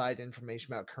access or provide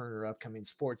information about current or upcoming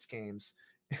sports games.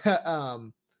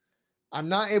 um, I'm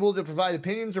not able to provide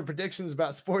opinions or predictions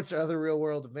about sports or other real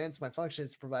world events. My function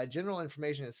is to provide general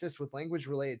information and assist with language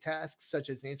related tasks such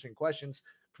as answering questions,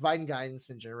 providing guidance,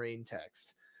 and generating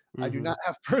text. I do Mm-hmm. not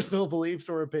have personal beliefs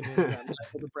or opinions, and I'm not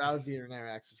able to browse the internet or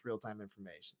access real time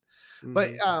information. But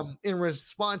Mm-hmm. in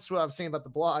response to what I was saying about the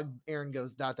blog, Aaron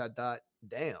goes, dot, dot, dot,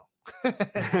 damn.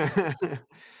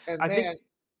 And I think man,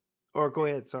 or go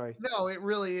ahead, sorry. no, it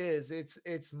really is.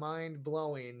 It's mind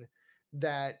blowing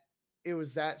that it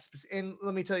was that specific. And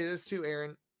let me tell you this too,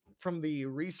 Aaron. From the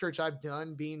research I've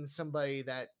done, being somebody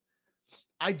that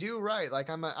I do write, like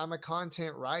I'm a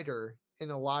content writer in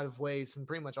a lot of ways, and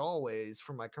pretty much all ways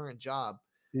for my current job.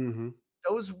 Mm-hmm.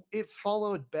 Those it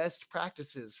followed best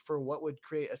practices for what would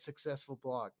create a successful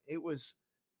blog. It was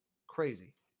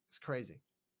crazy. It's crazy.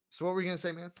 So what were you gonna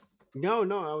say, man? No,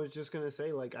 no, I was just gonna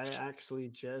say, like, I actually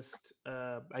just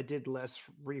I did less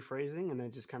rephrasing and I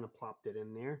just kind of plopped it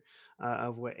in there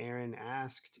of what Aaron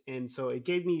asked. And so it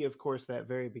gave me, of course, that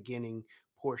very beginning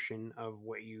portion of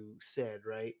what you said,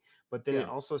 right? But then it Yeah.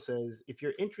 also says if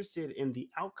you're interested in the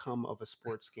outcome of a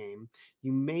sports game,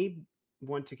 you may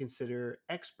want to consider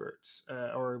experts,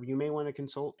 or you may want to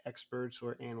consult experts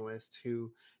or analysts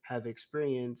who have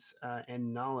experience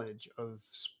and knowledge of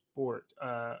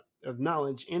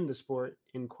knowledge in the sport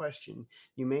in question.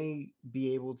 You may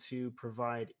be able to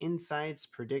provide insights,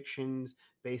 predictions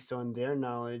based on their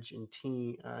knowledge and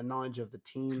team knowledge of the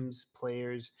teams,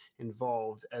 players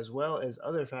involved, as well as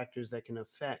other factors that can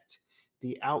affect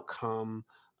the outcome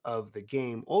of the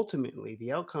game. Ultimately,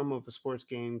 the outcome of a sports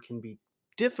game can be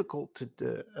difficult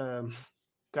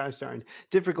gosh darn,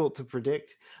 difficult to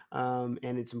predict. And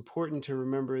it's important to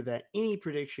remember that any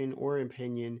prediction or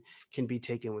opinion can be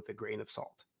taken with a grain of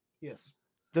salt. Yes.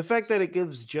 The fact that it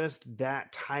gives just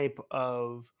that type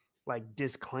of like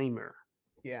disclaimer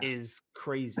Yeah. is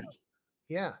crazy.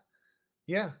 Yeah.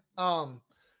 Yeah.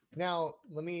 Now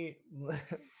let me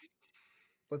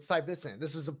let's type this in.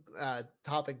 This is a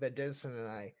topic that Denison and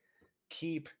I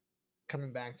keep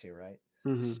coming back to, right?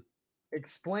 Mm-hmm.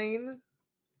 Explain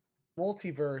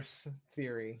multiverse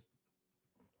theory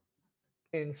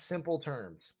in simple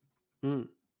terms. Mm.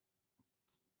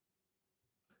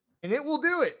 And it will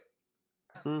do it.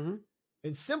 Mm-hmm.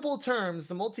 In simple terms,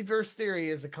 the multiverse theory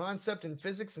is a concept in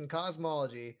physics and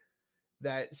cosmology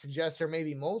that suggests there may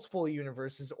be multiple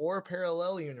universes or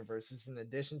parallel universes in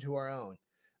addition to our own.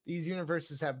 These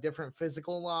universes have different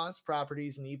physical laws,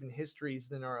 properties, and even histories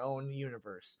than our own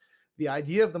universe. The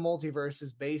idea of the multiverse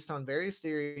is based on various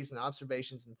theories and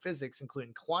observations in physics,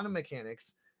 including quantum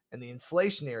mechanics and the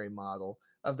inflationary model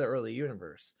of the early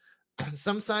universe.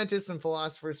 Some scientists and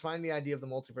philosophers find the idea of the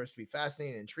multiverse to be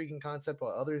fascinating and intriguing concept,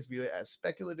 while others view it as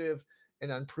speculative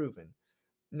and unproven.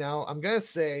 Now, I'm going to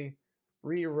say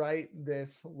rewrite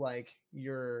this like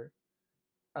you're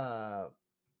uh,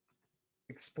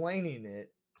 explaining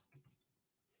it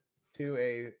to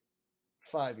a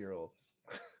 5-year-old,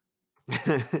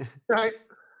 right?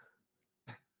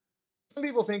 Some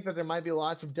people think that there might be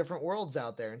lots of different worlds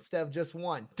out there instead of just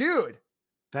one. Dude,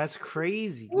 That's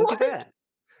crazy. Look at what? that.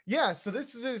 Yeah, so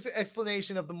this is his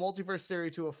explanation of the multiverse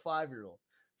theory to a 5-year-old.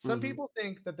 Some Mm-hmm. people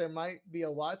think that there might be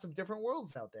lots of different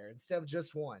worlds out there instead of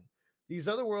just one. These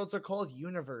other worlds are called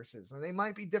universes, and they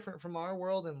might be different from our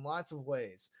world in lots of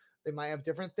ways. They might have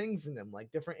different things in them,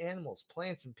 like different animals,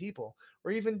 plants, and people,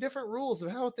 or even different rules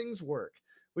of how things work.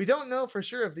 We don't know for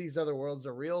sure if these other worlds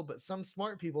are real, but some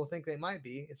smart people think they might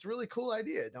be. It's a really cool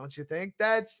idea, don't you think?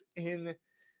 That's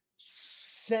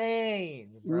insane,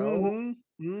 bro. Mm-hmm.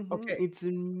 Mm-hmm. Okay, It's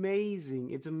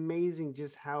amazing. It's amazing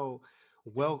just how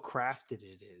well crafted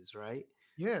it is, right?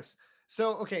 yes.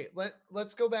 So okay,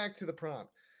 let's go back to the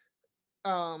prompt.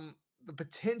 The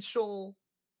potential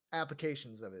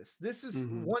applications of this. This is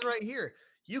Mm-hmm. one right here.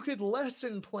 You could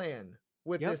lesson plan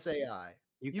with Yep. this AI.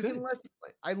 You You can could. lesson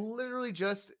plan. I literally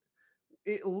just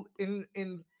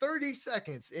in 30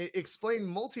 seconds it explained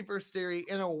multiverse theory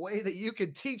in a way that you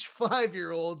could teach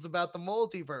 5-year-olds about the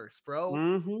multiverse, bro.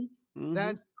 Mm-hmm. Mm-hmm.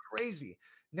 That's crazy.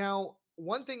 Now,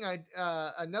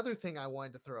 another thing I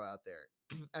wanted to throw out there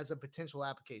as a potential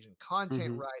application,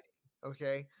 content Mm-hmm. writing.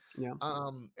 Okay. Yeah.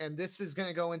 And this is going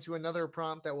to go into another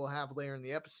prompt that we'll have later in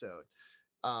the episode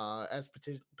as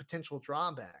potential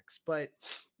drawbacks. But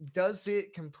does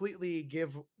it completely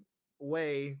give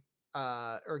way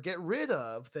or get rid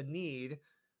of the need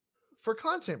for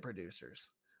content producers?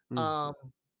 Mm.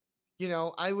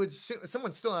 Um, I would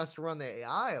someone still has to run the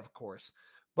AI, of course,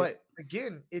 Yep. but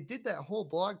again, it did that whole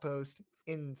blog post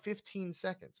in 15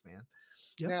 seconds, man.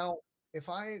 Yep. Now, if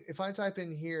I type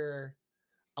in here,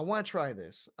 I want to try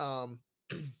this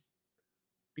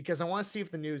because I want to see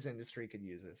if the news industry could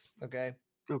use this. Okay,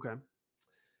 Okay.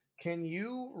 can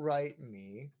you write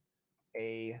me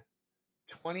a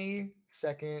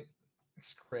 20-second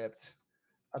script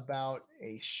about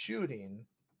a shooting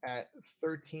at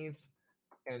 13th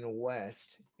and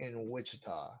West in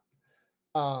Wichita?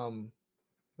 Um,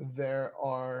 there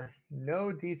are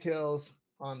no details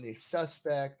on the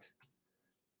suspect,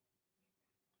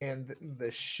 and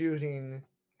the shooting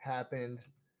happened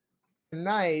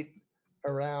tonight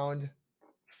around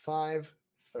 5:30.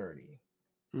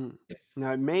 Mm.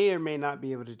 Now, it may or may not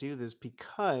be able to do this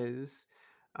because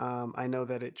I know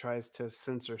that it tries to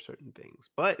censor certain things,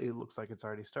 but it looks like it's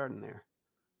already starting there.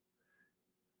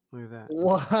 Look at that.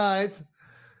 What?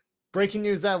 Breaking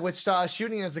news out of Wichita: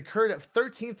 shooting has occurred at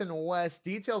 13th and West.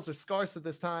 Details are scarce at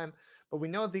this time, but we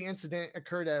know the incident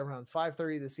occurred at around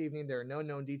 5:30 this evening. There are no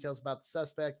known details about the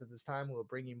suspect at this time. We'll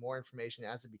bring you more information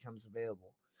as it becomes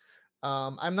available.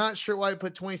 I'm not sure why I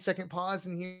put 20-second pause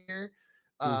in here,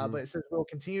 Mm-hmm. but it says we'll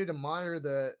continue to monitor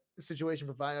the situation,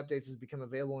 provide updates as become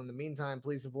available. In the meantime,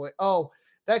 please avoid. Oh,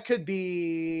 that could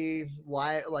be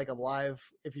live, like a live.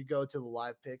 If you go to the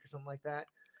live pick or something like that,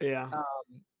 Yeah.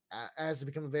 as it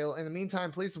become available. In the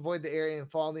meantime, please avoid the area and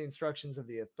follow the instructions of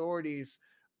the authorities.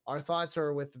 Our thoughts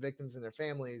are with the victims and their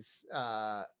families.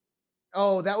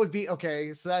 Oh, that would be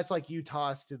okay. So that's like you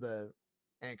toss to the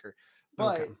anchor,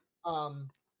 Okay. but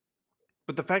um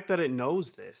But the fact that it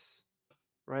knows this,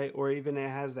 right? Or even it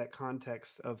has that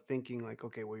context of thinking like,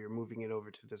 okay, well, you're moving it over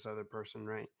to this other person,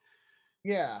 right?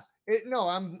 Yeah. No,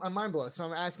 I'm mind blown. So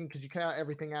I'm asking, could you cut out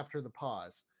everything after the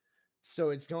pause?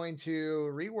 So it's going to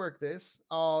rework this.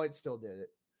 Oh, it still did it.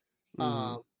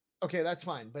 Mm-hmm. Okay, that's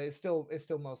fine, but it still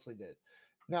mostly did.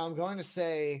 Now I'm going to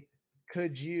say,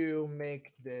 could you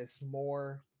make this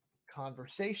more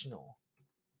conversational?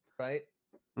 Right?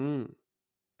 Mm.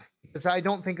 Because I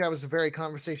don't think that was a very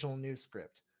conversational news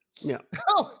script. Yeah.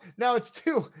 Oh, now it's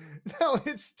two. Now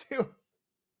it's two.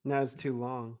 Now it's too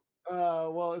long.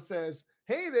 Well, it says,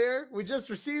 "Hey there, we just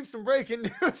received some breaking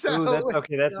news Ooh, out of that's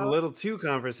okay. That's a Wichita." little too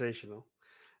conversational.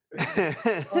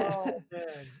 Oh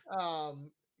man.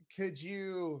 Could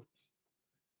you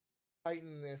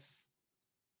tighten this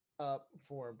up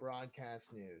for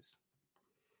broadcast news?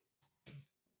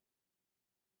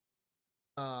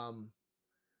 Um,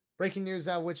 Breaking news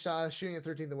out of Wichita: shooting at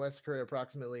 13th and West occurred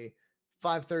approximately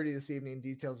 5:30 this evening.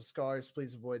 Details of scars.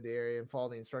 Please avoid the area and follow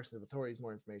the instructions of authorities.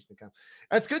 More information to come.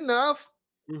 That's good enough.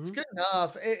 It's Hmm. good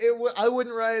enough. I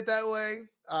wouldn't write it that way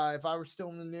if I were still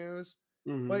in the news,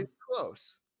 but Hmm. it's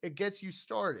close. It gets you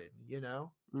started.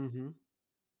 Hmm.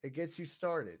 It gets you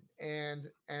started, and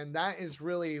that is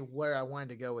really where I wanted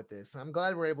to go with this. And I'm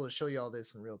glad we're able to show you all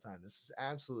this in real time. This is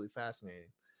absolutely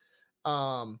fascinating.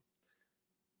 Um,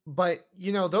 but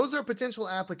those are potential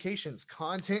applications: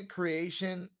 content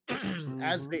creation,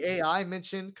 as Hmm. the AI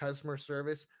mentioned, customer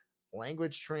service,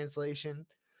 language translation.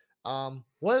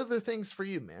 What other things for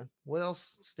you, man? What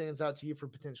else stands out to you for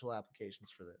potential applications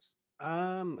for this?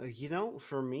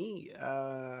 For me,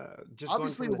 just going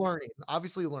Obviously from the learning.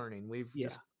 Obviously learning. We've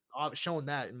yeah. shown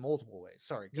that in multiple ways.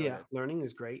 Sorry, go Yeah, ahead. learning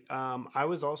is great. I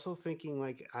was also thinking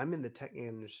like I'm in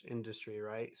the industry,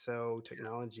 right? So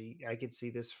technology, I could see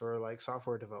this for like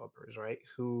software developers, right?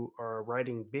 Who are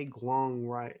writing big, long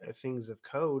things of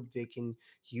code. They can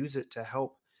use it to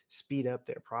help speed up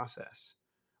their process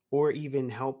or even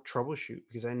help troubleshoot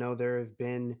because I know there have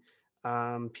been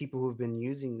people who've been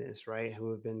using this, right?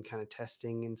 Who have been kind of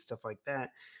testing and stuff like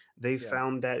that. They Yeah.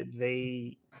 found that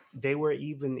they were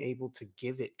even able to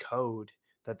give it code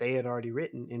that they had already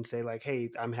written and say like, "Hey,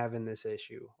 I'm having this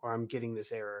issue or I'm getting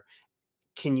this error.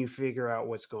 Can you figure out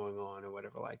what's going on or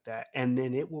whatever like that?" And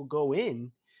then it will go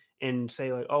in and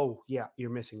say like, "Oh, yeah, you're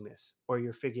missing this or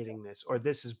you're forgetting this or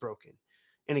this is broken."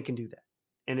 And it can do that.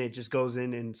 And it just goes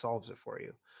in and solves it for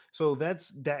you. So that's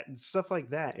that stuff like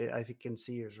that I think can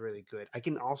see is really good. I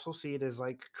can also see it as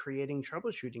like creating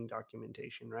troubleshooting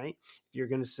documentation, right? If you're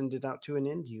going to send it out to an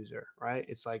end user, right?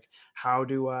 It's like how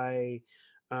do I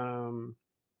um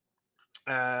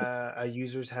a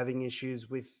user's having issues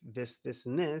with this,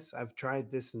 and this. I've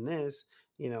tried this and this,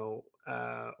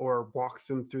 or walk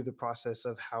them through the process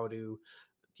of how to,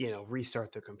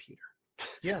 restart their computer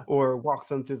Yeah. or walk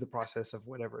them through the process of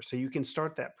whatever. So you can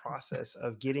start that process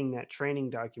of getting that training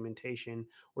documentation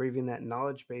or even that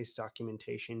knowledge based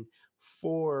documentation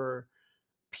for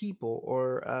people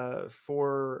or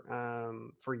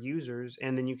for users,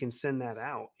 and then you can send that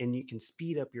out and you can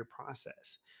speed up your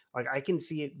process. Like I can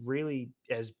see it really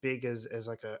as big as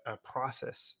like a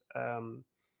process,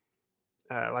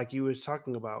 like you was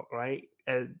talking about, right?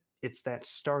 It's that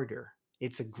starter.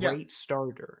 It's a Yeah. great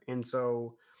starter, and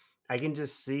so I can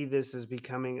just see this as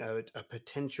becoming a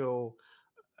potential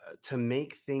to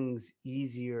make things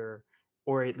easier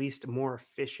or at least more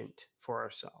efficient for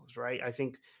ourselves, right? I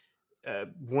think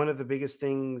one of the biggest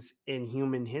things in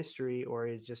human history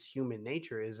or just human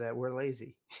nature is that we're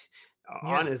lazy.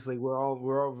 Yeah. Honestly,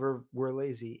 we're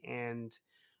lazy, and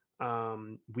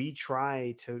we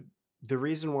try to. The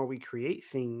reason why we create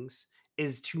things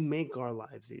is to make our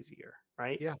lives easier,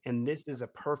 right? Yeah. And this is a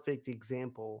perfect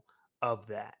example of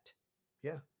that.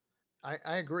 Yeah.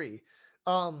 I agree.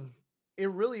 Um, it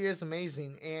really is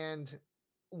amazing. And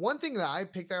one thing that I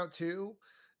picked out too,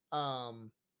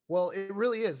 um, well, it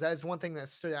really is. That's one thing that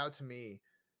stood out to me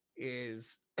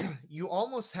is you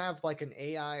almost have like an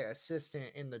AI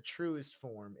assistant in the truest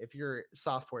form if you're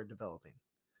software developing,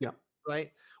 Yeah.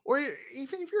 right? Or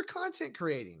even if you're content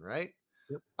creating, right?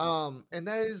 Yep. And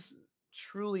that is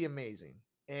truly amazing.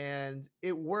 And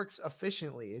it works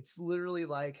efficiently. It's literally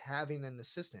like having an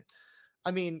assistant.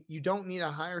 I mean, you don't need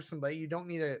to hire somebody. You don't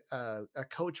need a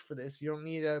coach for this. You don't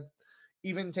need to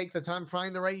even take the time to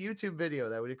find the right YouTube video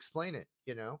that would explain it.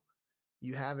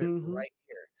 You have it Hmm. right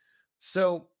here.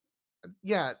 So,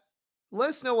 yeah,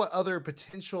 let us know what other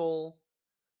potential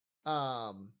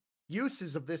um,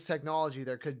 uses of this technology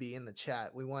there could be in the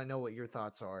chat. We want to know what your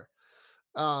thoughts are.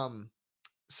 Um,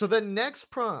 so, the next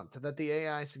prompt that the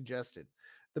AI suggested,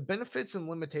 the benefits and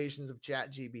limitations of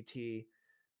ChatGPT.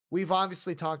 We've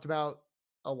obviously talked about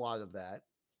a lot of that.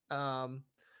 Um,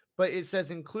 but it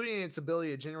says, including its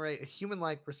ability to generate human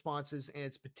like responses and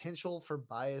its potential for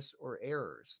bias or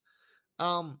errors.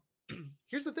 Um,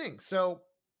 Here's the thing. So,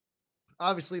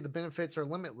 obviously, the benefits are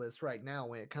limitless right now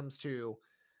when it comes to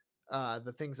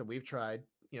the things that we've tried,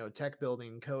 tech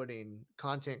building, coding,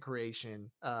 content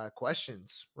creation,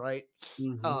 questions, right?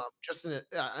 Hmm. Just an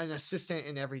assistant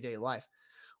in everyday life.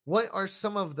 What are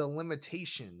some of the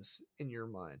limitations in your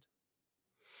mind?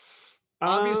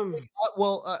 Obviously, Um.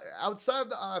 outside of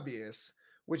the obvious,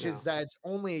 which Yeah. is that it's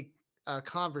only a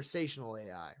conversational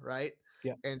AI, right?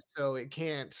 Yeah. And so it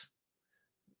can't,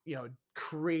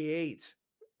 create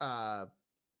uh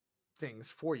things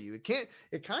for you. It can't,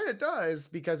 it kind of does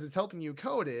because it's helping you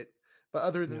code it, but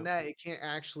other than Yeah. that, it can't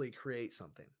actually create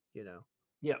something, you know?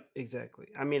 Yeah, exactly.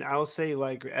 I mean, I'll say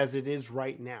like as it is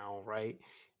right now, right?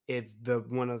 It's the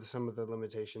one of the, some of the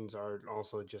limitations are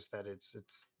also just that it's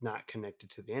not connected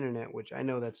to the internet, which I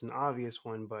know that's an obvious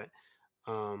one, but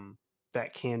um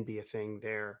that can be a thing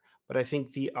there. But I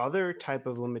think the other type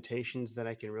of limitations that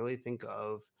I can really think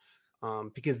of,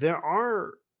 because there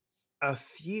are a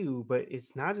few, but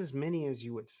it's not as many as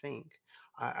you would think.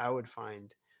 I would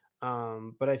find,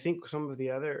 but I think some of the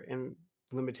other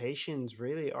limitations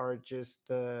really are just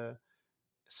the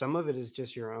some of it is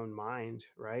just your own mind,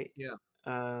 right? Yeah.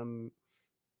 Um,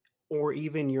 or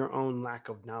even your own lack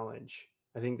of knowledge.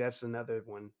 I think that's another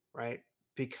one, right?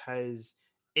 Because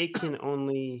it can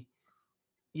only,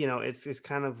 it's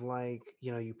kind of like,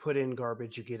 you put in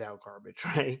garbage, you get out garbage,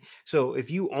 right? So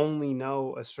if you only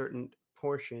know a certain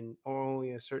portion or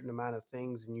only a certain amount of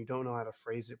things and you don't know how to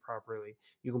phrase it properly,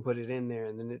 you can put it in there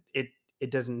and then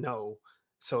it doesn't know.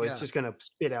 So it's Yeah. just going to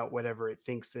spit out whatever it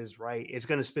thinks is right. It's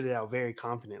going to spit it out very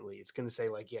confidently. It's going to say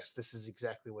like, yes, this is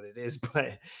exactly what it is,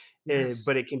 Yes.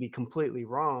 but it can be completely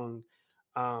wrong.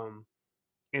 Um,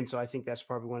 and so I think that's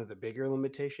probably one of the bigger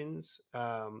limitations,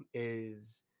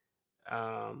 is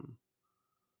um,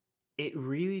 it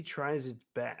really tries its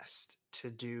best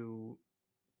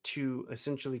to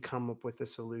essentially come up with a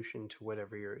solution to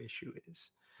whatever your issue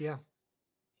is. Yeah.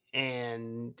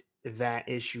 And that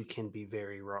issue can be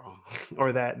very wrong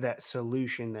or that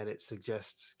solution that it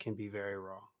suggests can be very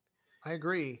wrong. I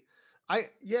agree.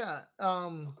 Yeah,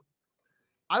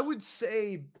 I would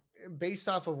say based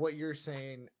off of what you're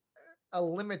saying, a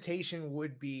limitation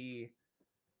would be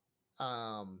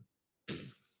um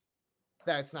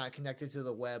that's not connected to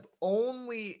the web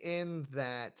only in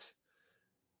that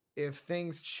if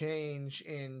things change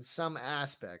in some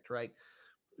aspect, right?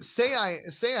 Say I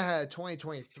had a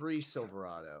 2023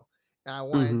 Silverado and I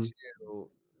wanted Mhm.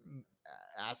 to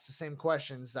ask the same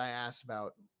questions I asked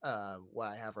about what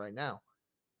I have right now.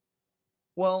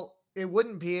 Well, it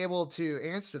wouldn't be able to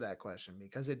answer that question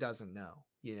because it doesn't know,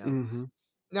 you know? Mhm.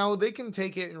 Now they can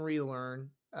take it and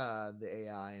relearn the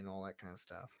AI and all that kind of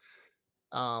stuff.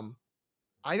 Um,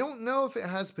 I don't know if it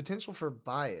has potential for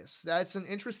bias. That's an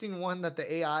interesting one that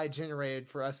the AI generated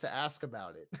for us to ask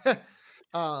about it.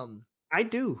 um, I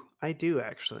do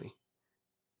actually.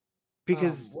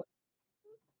 Because what,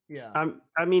 yeah,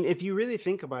 I mean, if you really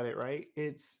think about it, right?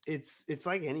 It's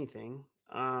like anything.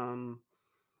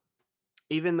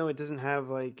 Even though it doesn't have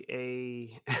like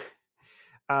a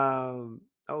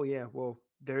oh yeah, well,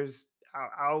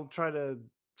 I'll try to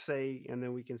say and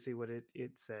then we can see what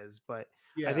it says, but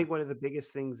I yeah, think one of the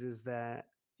biggest things is that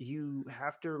you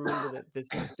have to remember that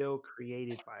this is still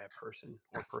created by a person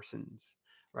or persons,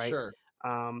 right? sure,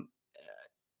 Um,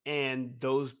 and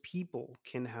those people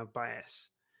can have bias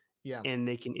yeah, and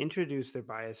they can introduce their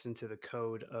bias into the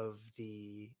code of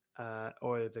the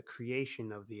or the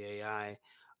creation of the AI,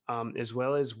 as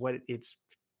well as what it's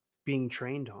being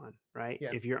trained on, right?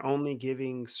 yeah, If you're only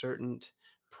giving certain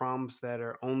prompts that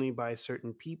are only by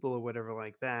certain people or whatever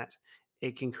like that,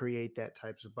 it can create that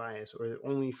types of bias, or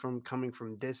only from coming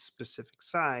from this specific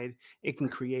side, it can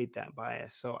create that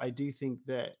bias. So I do think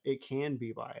that it can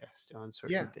be biased on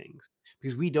certain yeah. things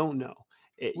because we don't know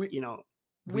it, We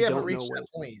we we haven't don't know reached what that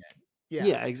it's point going. yet.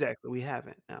 Yeah, Yeah, exactly. We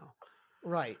haven't. No.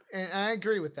 right. And I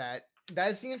agree with that.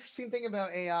 That's the interesting thing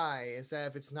about AI is that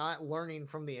if it's not learning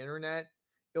from the internet,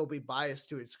 it'll be biased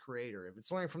to its creator. If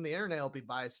it's learning from the internet, it'll be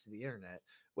biased to the internet,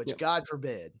 which Yep. God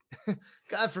forbid.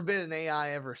 God forbid an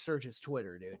AI ever searches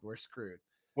Twitter, dude. We're screwed.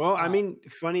 Well, I Uh, mean,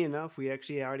 funny enough, we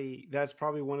actually already that's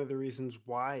probably one of the reasons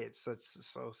why it's such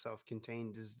so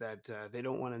self-contained is that they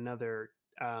don't want another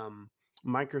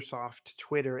Microsoft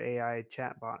Twitter AI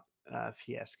chatbot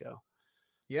fiasco.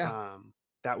 yeah. Um,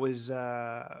 that was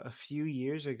a few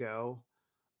years ago.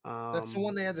 That's the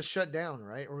one Um, they had to shut down,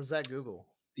 right? Or was that Google?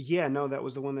 Yeah, no, that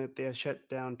was the one that they shut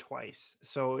down twice.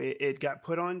 So it got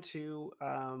put onto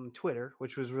Twitter,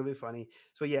 which was really funny.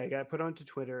 So yeah, it got put onto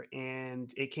Twitter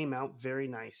and it came out very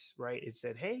nice, right? It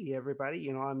said, "Hey, everybody,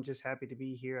 I'm just happy to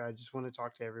be here. I just want to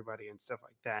talk to everybody and stuff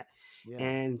like that."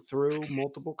 Yeah. And through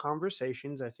multiple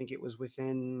conversations, I think it was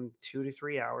within 2 to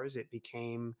 3 hours, it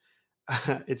became,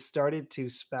 it started to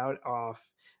spout off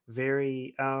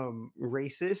very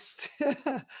racist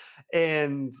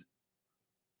and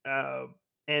uh,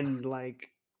 and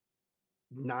like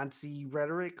Nazi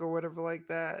rhetoric or whatever like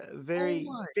that. Oh Very,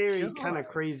 my very kind of god.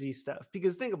 crazy stuff.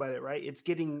 Because think about it, right? It's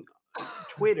getting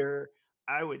Twitter,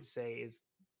 I would say, is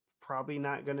probably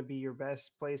not going to be your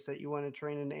best place that you want to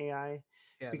train an AI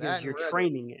Yeah, that because and you're Reddit.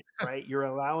 training it, right? You're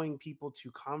allowing people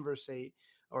to conversate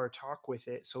or talk with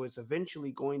it. So it's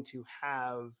eventually going to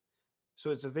have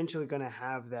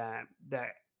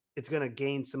that it's going to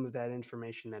gain some of that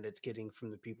information that it's getting from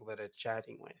the people that it's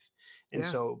chatting with. And Yeah.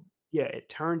 so yeah, it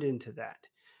turned into that.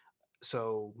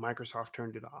 So Microsoft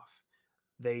turned it off.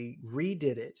 They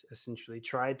redid it, essentially,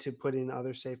 tried to put in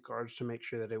other safeguards to make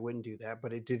sure that it wouldn't do that,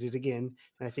 but it did it again,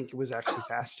 and I think it was actually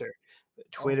faster.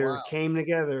 Oh Twitter wow. came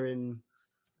together and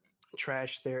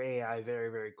trashed their AI very,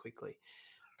 very quickly.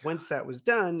 Once that was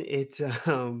done, they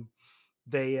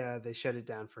shut it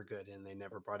down for good, and they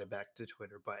never brought it back to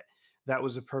Twitter. But that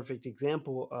was a perfect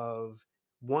example of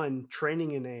one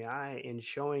training an AI and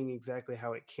showing exactly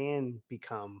how it can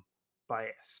become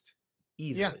biased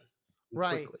Yeah. easily and Right.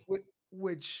 quickly.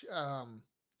 Which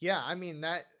yeah, I mean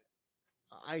that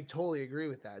I totally agree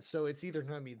with that. So it's either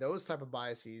going to be those type of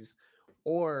biases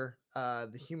or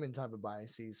the human type of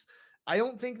biases. I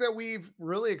don't think that we've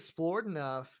really explored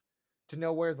enough to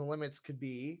know where the limits could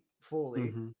be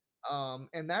fully. Hmm.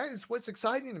 And that is what's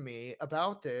exciting to me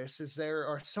about this is there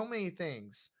are so many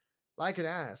things I could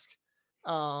ask.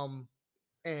 Um,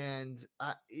 and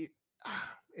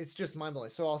it's just mind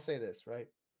blowing. So I'll say this, right?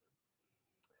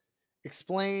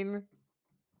 Explain.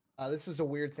 This is a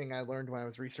weird thing I learned when I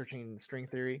was researching string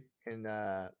theory and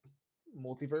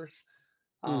multiverse.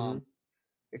 Um, Hmm.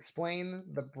 explain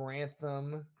the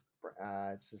Brantham.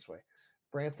 It's this way.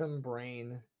 Brantham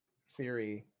brain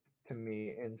theory to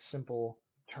me in simple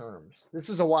terms. This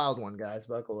is a wild one, guys.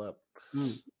 Buckle up.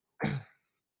 Mm. As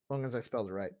long as I spelled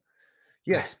it right.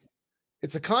 Yes,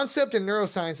 it's a concept in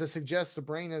neuroscience that suggests the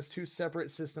brain has two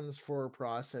separate systems for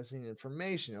processing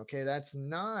information. Okay,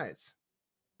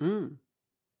 Mm.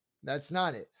 that's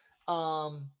not it.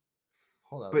 Um,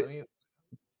 hold on, But let me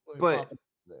but pop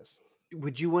this.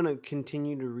 would you want to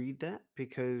continue to read that,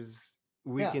 because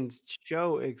we Yeah, can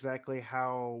show exactly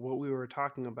how what we were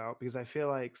talking about, because I feel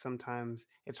like sometimes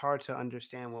it's hard to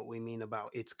understand what we mean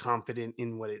about it's confident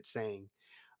in what it's saying.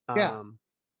 yeah, Um,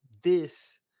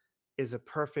 this is a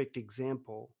perfect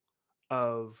example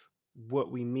of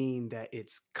what we mean, that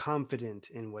it's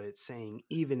confident in what it's saying,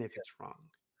 even if it's wrong.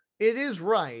 it is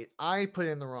right. I put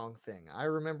in the wrong thing. I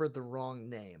remembered the wrong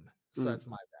name, so Mm. that's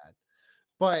my bad.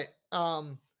 But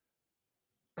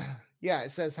yeah,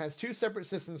 it says has two separate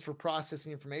systems for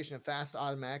processing information: a fast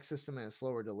automatic system and a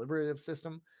slower deliberative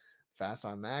system. Fast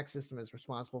automatic system is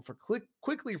responsible for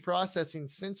quickly processing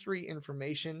sensory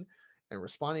information and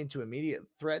responding to immediate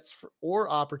threats or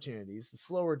opportunities. The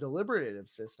slower deliberative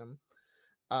system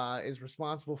is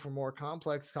responsible for more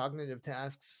complex cognitive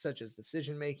tasks such as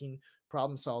decision making,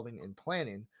 problem solving, and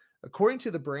planning. According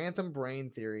to the Brantham brain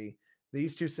theory,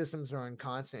 these two systems are in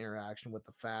constant interaction, with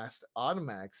the fast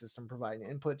automatic system providing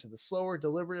input to the slower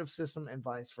deliberative system and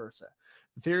vice versa.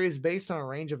 The theory is based on a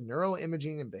range of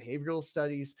neuroimaging and behavioral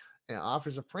studies, and it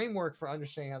offers a framework for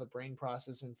understanding how the brain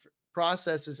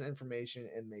processes information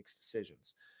and makes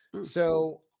decisions. Mm.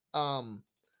 So I'm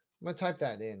going to type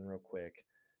that in real quick.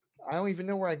 I don't even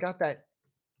know where I got that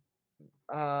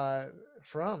uh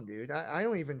from, dude. I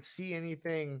don't even see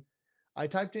anything. I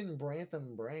typed in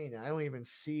Brantham brain. I don't even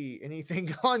see anything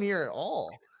on here at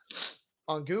all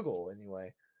on Google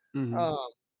anyway. Mhm. Um,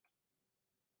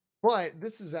 but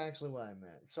this is actually what I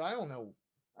meant. So I don't know.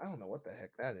 I don't know what the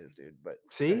heck that is, dude. But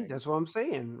See, that's what I'm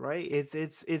saying, right?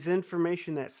 It's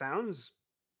information that sounds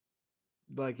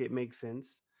like it makes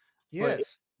sense, but it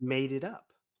yes, made it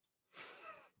up.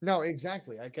 no,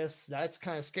 exactly. I guess that's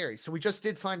kind of scary. So we just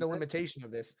did find a Exactly. limitation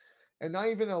of this, and not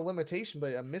even a limitation,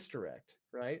 but a misdirect,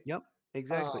 right? Yep,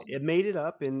 exactly. Um, It made it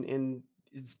up, and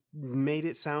it's made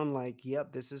it sound like,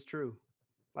 "Yep, this is true."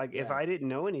 Like, if yeah, I didn't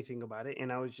know anything about it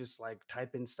and I was just, like,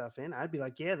 typing stuff in, I'd be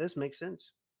like, "Yeah, this makes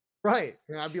sense." right.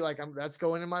 And I'd be like, that's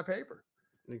going in my paper.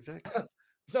 Exactly.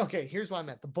 So, okay, here's what I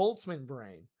meant. The Boltzmann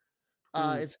brain.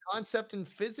 Mm, It's a concept in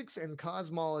physics and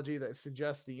cosmology that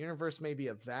suggests the universe may be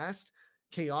a vast,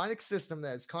 chaotic system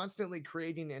that is constantly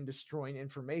creating and destroying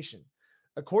information.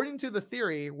 According to the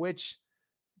theory, which,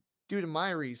 due to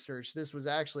my research, this was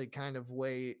actually kind of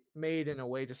made in a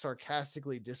way to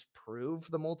sarcastically disprove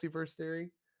the multiverse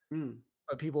theory, mm,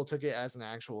 but people took it as an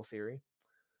actual theory.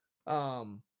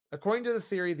 Um, According to the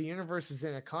theory, the universe is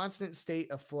in a constant state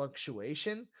of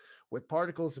fluctuation, with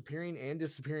particles appearing and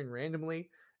disappearing randomly.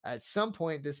 At some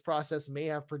point, this process may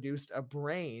have produced a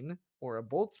brain, or a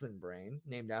Boltzmann brain,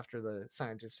 named after the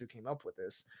scientist who came up with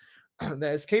this,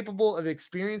 that is capable of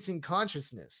experiencing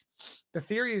consciousness. The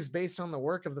theory is based on the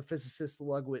work of the physicist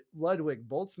Ludwig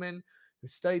Boltzmann, who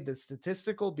studied the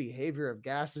statistical behavior of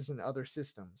gases and other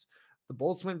systems. The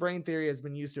Boltzmann brain theory has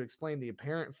been used to explain the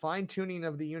apparent fine tuning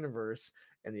of the universe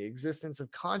and the existence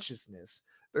of consciousness,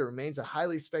 but it remains a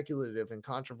highly speculative and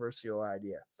controversial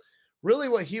idea. Really,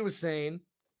 what he was saying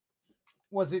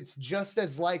was it's just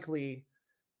as likely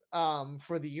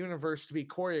for the universe to be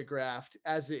choreographed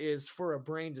as it is for a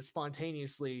brain to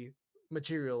spontaneously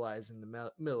materialize in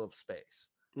the middle of space.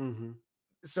 Mhm.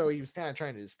 So he was kind of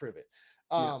trying to disprove it.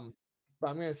 Yeah. But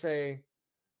I'm going to say,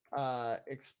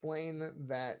 explain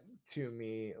that to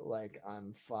me like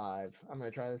I'm 5. I'm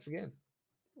going to try this again.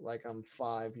 Like I'm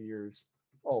 5 years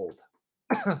old.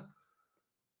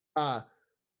 uh,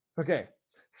 okay.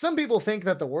 Some people think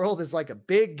that the world is like a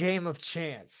big game of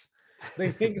chance.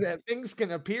 They think that things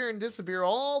can appear and disappear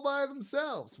all by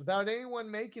themselves without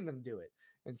anyone making them do it.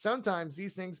 And sometimes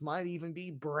these things might even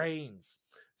be brains.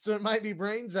 So it might be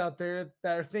brains out there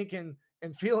that are thinking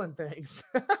and feeling things,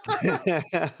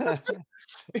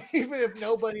 even if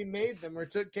nobody made them or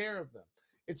took care of them.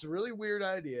 It's a really weird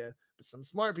idea, but some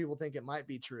smart people think it might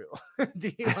be true.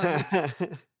 Do you understand?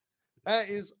 That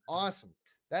is awesome.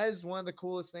 That is one of the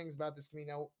coolest things about this to me.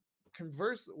 Now,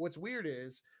 what's weird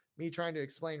is me trying to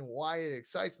explain why it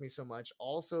excites me so much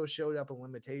also showed up a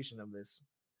limitation of this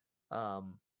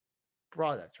um,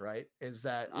 product, right? Is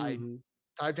that I Mhm.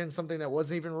 typed in something that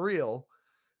wasn't even real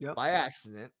Yep. by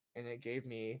accident and it gave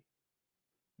me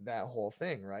that whole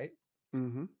thing, right?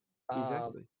 Mhm.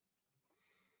 Um, Exactly.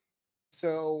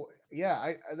 so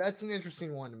yeah, that's an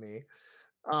interesting one to me.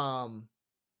 Um,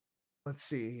 let's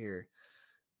see here.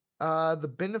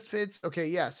 The benefits. Okay,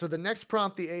 yeah. So the next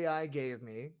prompt the AI gave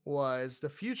me was the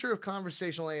future of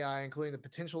conversational AI, including the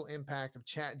potential impact of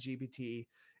Chat GPT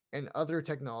and other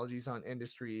technologies on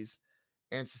industries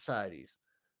and societies.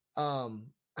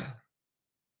 Um,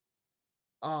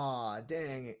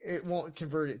 dang, it won't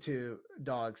convert it to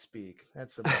dog speak.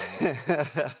 That's a bummer.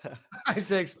 I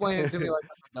say explain it to me like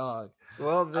I'm a dog.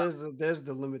 Well, there's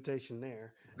the limitation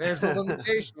there. There's a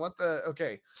limitation. What the?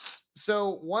 Okay.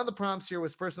 So one of the prompts here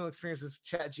was personal experiences with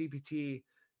Chat GPT,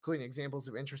 including examples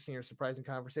of interesting or surprising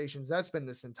conversations. That's been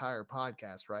this entire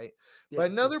podcast, right? Yeah,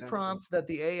 But another exactly. prompt that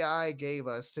the AI gave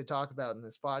us to talk about in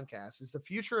this podcast is the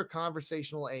future of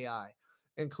conversational AI,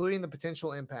 including the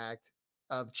potential impact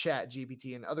of Chat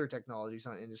GPT and other technologies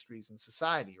on industries and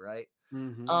society, right?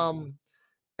 Mhm. Um,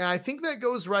 and I think that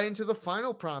goes right into the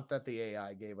final prompt that the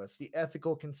AI gave us, the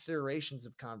ethical considerations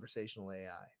of conversational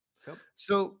AI. Yep.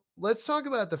 So let's talk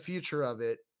about the future of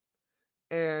it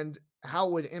and how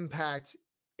it would impact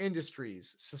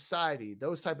industries, society,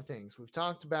 those type of things. We've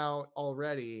talked about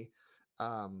already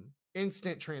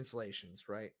instant translations,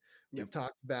 right? We've Yep.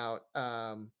 talked about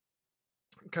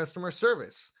customer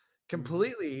service, Mhm.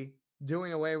 completely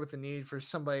doing away with the need for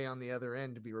somebody on the other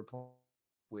end to be replying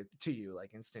with to you,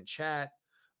 like instant chat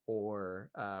or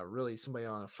really somebody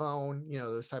on a phone,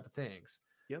 those type of things.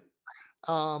 Yep.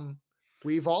 Um,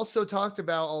 we've also talked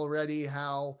about already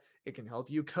how it can help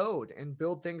you code and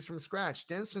build things from scratch.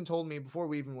 Denson told me before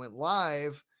we even went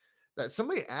live that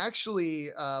somebody actually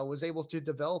was able to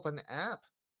develop an app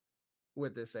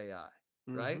with this AI,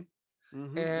 right? Mhm.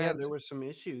 Mhm. Yeah, And there were some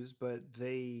issues, but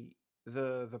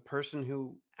the person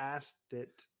who asked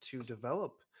it to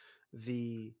develop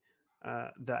the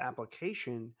the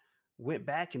application went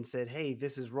back and said, "Hey,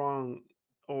 this is wrong,"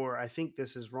 or "I think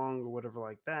this is wrong," or whatever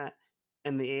like that,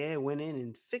 and the AI went in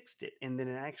and fixed it, and then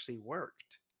it actually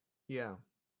worked. yeah,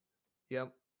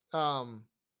 yep. Um,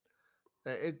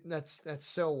 that's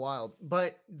so wild.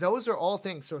 But those are all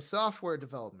things. So software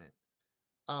development,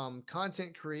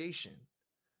 content creation,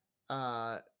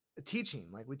 uh,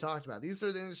 teaching, like we talked about. These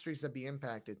are the industries that be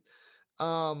impacted.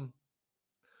 Um,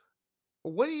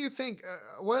 What do you think?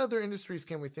 What other industries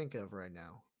can we think of right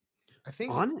now? I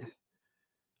think. On it.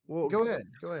 Well, Go ahead.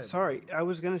 Go ahead. sorry, I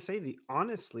was gonna say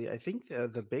honestly, I think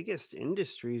the biggest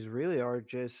industries really are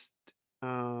just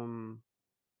um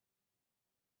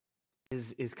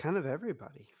is kind of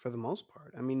everybody for the most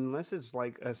part. I mean, unless it's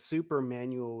like a super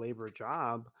manual labor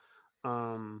job,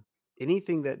 um,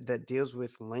 anything that deals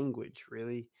with language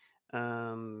really,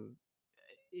 um,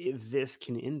 this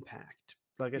can impact.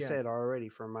 Like I Yeah. said already,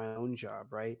 for my own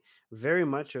job, right? Very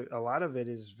much a lot of it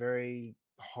is very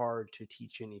hard to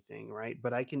teach anything, right?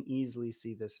 But I can easily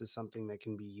see this as something that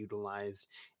can be utilized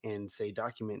in, say,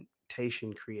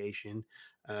 documentation creation,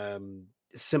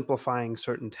 simplifying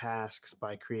certain tasks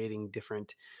by creating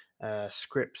different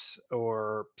scripts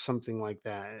or something like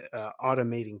that,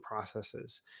 automating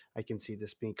processes. I can see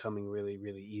this becoming really,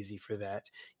 really easy for that.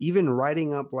 Even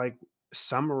writing up like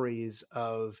summaries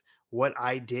of what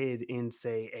I did in,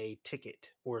 say, a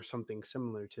ticket or something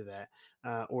similar to that,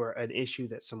 or an issue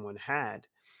that someone had.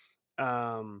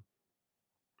 Um,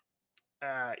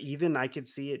 Even I could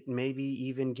see it maybe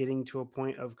even getting to a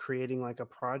point of creating like a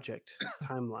project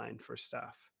timeline for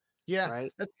stuff. Yeah,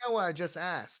 right? that's kinda what I just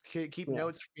asked. Keep Yeah.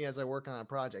 notes for me as I work on a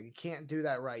project. You can't do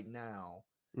that right now,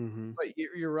 Hmm. but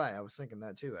you're right, I was thinking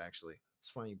that too, actually. It's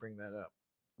funny you bring that up.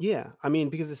 Yeah, I mean,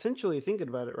 because essentially thinking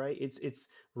about it, right? It's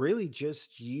really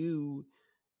just you,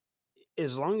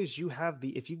 as long as you have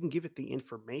the, if you can give it the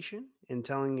information and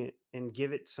telling it and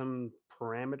give it some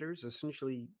parameters,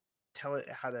 essentially tell it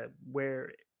how to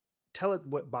where, tell it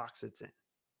what box it's in,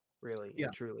 really Yeah,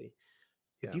 and truly.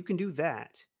 If yeah, you can do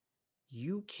that,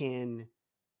 you can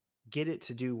get it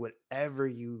to do whatever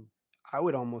you, I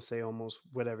would almost say almost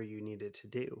whatever you need it to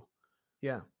do.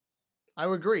 yeah. I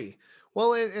would agree.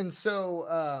 Well, and so,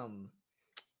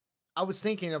 I was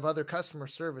thinking of other customer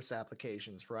service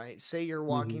applications, right? Say you're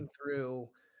Mhm. walking through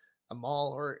a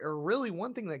mall, or really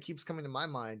one thing that keeps coming to my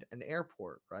mind, an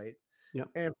airport, right?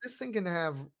 Yep. And if this thing can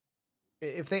have,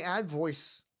 if they add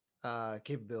voice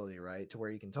capability, right, to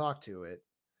where you can talk to it,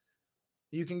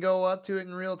 you can go up to it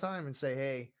in real time and say,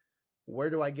 "Hey, where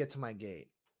do I get to my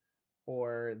gate?"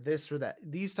 Or this or that.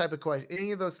 These type of questions,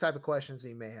 any of those type of questions that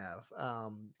you may have.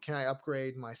 Can I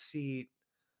upgrade my seat?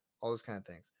 All those kind of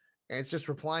things. And it's just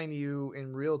replying to you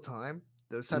in real time.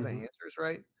 Those type of Mhm. answers,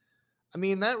 right? I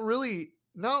mean, that really,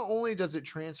 not only does it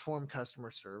transform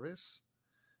customer service,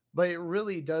 but it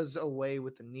really does away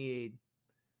with the need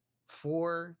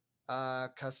for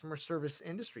customer service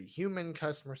industry, human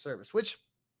customer service, which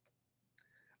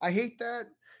I hate that.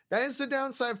 That is the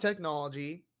downside of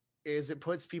technology, is it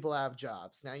puts people out of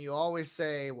jobs. Now you always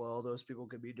say, well, those people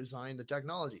could be designed the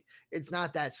technology. It's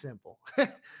not that simple.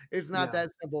 It's not Yeah.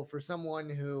 that simple for someone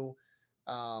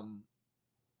um,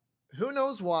 who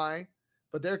knows why,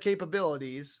 but their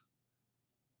capabilities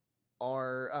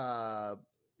are,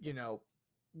 you know,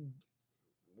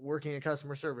 working in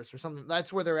customer service or something.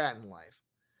 That's where they're at in life.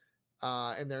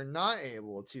 And they're not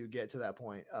able to get to that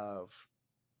point of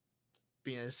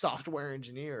being a software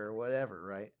engineer or whatever,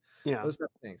 right? Yeah. Those type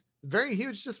of things. Very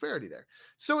huge disparity there.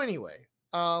 So anyway,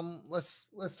 let's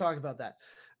talk about that.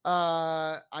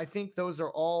 I think those are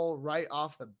all right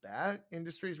off the bat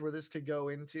industries where this could go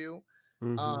into.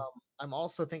 Um, Mhm. I'm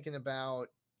also thinking about,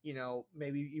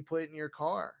 maybe you put it in your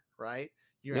car, right?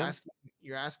 You're Yeah. asking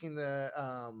you're asking the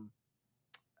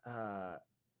uh,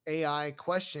 AI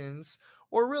questions,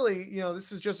 or really,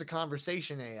 this is just a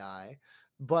conversation AI.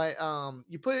 But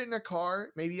you put it in a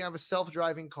car. Maybe you have a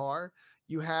self-driving car.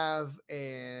 You have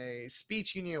a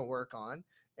speech you need to work on,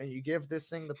 and you give this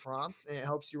thing the prompts, and it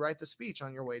helps you write the speech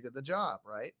on your way to the job,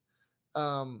 right?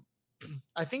 Um,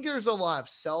 I think there's a lot of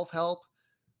self-help,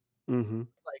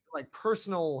 Mhm. like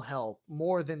personal help,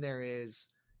 more than there is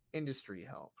industry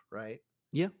help, right?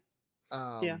 Yeah.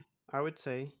 Yeah. Um, I would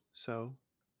say so.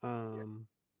 yeah, Um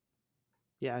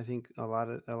Yeah, I think a lot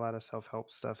of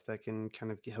self-help stuff that can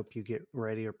kind of help you get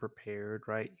ready or prepared,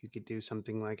 right? You could do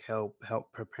something like help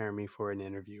prepare me for an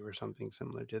interview or something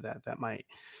similar to that. That might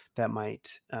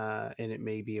and it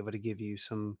may be able to give you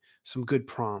some good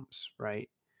prompts, right?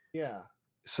 yeah.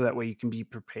 So that way you can be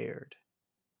prepared.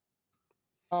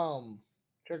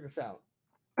 Check this out.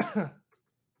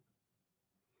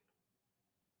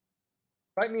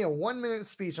 Write me a 1-minute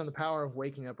speech on the power of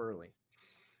waking up early.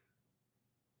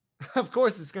 Of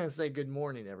course, it's going to say good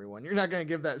morning, everyone. You're not going to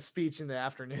give that speech in the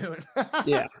afternoon.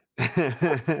 Yeah.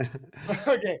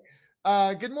 Okay.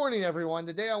 Good morning, everyone.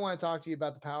 Today, I want to talk to you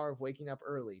about the power of waking up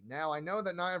early. Now, I know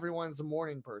that not everyone's a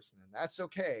morning person, and that's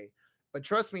okay. But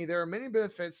trust me, there are many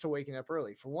benefits to waking up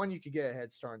early. For one, you could get a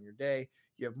head start on your day.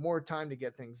 You have more time to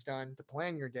get things done, to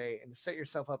plan your day, and to set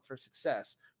yourself up for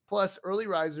success. Plus, early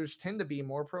risers tend to be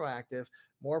more proactive,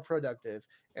 more productive,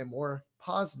 and more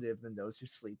positive than those who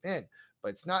sleep in. But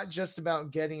it's not just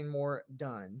about getting more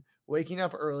done. Waking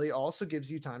up early also gives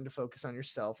you time to focus on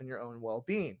yourself and your own well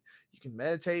being. You can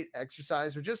meditate,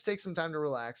 exercise, or just take some time to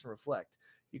relax and reflect.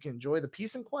 You can enjoy the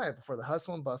peace and quiet before the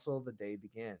hustle and bustle of the day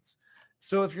begins.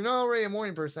 So, if you're not already a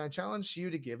morning person, I challenge you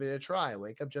to give it a try.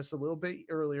 Wake up just a little bit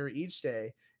earlier each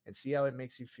day and see how it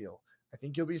makes you feel. I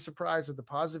think you'll be surprised at the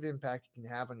positive impact it can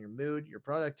have on your mood, your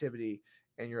productivity,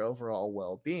 and your overall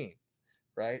well being.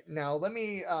 Right now, let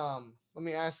me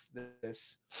ask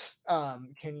this: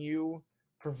 can you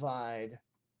provide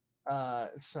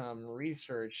some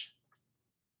research,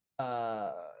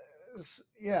 uh,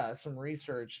 yeah, some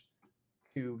research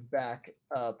to back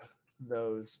up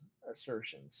those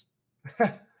assertions?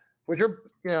 Which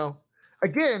are,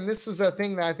 again, this is a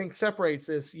thing that I think separates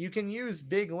this. You can use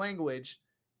big language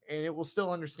and it will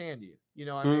still understand you. You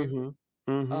know what I mean? Mhm.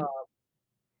 Uh, Mhm.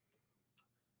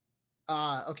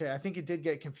 okay, I think it did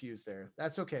get confused there.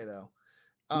 That's okay though.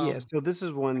 Yeah, Um, so this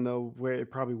is one though where it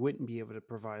probably wouldn't be able to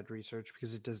provide research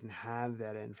because it doesn't have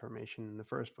that information in the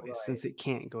first place right, since it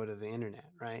can't go to the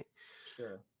internet, right?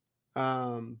 sure.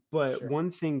 But Sure.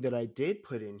 one thing that I did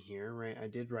put in here, right, I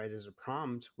did write as a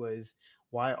prompt was,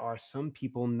 why are some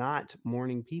people not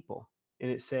morning people? And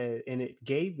it said, and it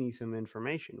gave me some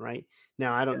information, right?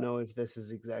 Now, I Yeah. don't know if this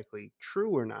is exactly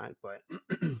true or not, but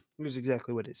here's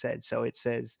exactly what it said. So it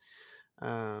says,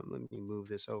 let me move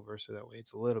this over so that way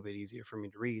it's a little bit easier for me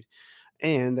to read.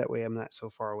 And that way I'm not so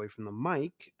far away from the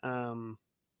mic.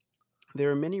 There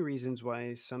are many reasons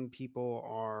why some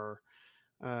people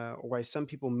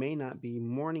may not be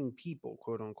morning people,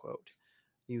 quote unquote.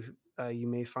 You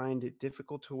may find it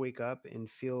difficult to wake up and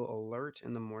feel alert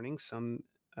in the morning. Some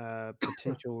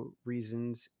potential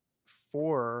reasons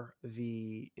for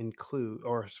this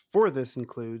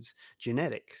includes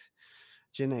genetics.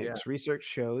 Yeah. Research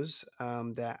shows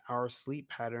that our sleep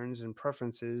patterns and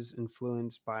preferences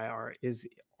are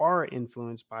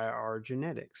influenced by our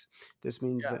genetics. This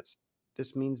means Yeah.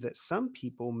 that some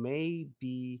people may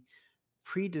be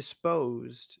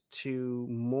predisposed to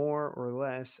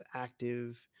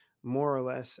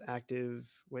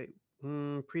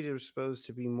predisposed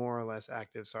to be more or less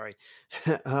active, sorry,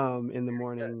 in the Yeah.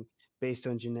 morning based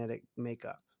on genetic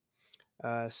makeup.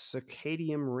 Yep.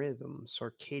 Circadian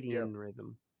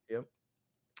rhythm. Yep.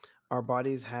 Our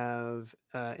bodies have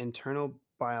internal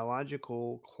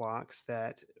biological clocks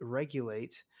that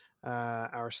regulate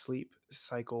our sleep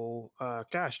cycle,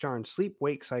 sleep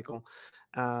wake cycle,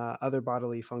 other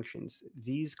bodily functions.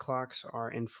 These clocks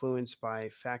are influenced by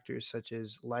factors such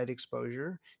as light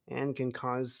exposure and can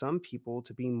cause some people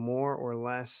to be more or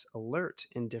less alert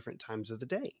in different times of the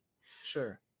day.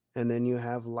 Sure. And then you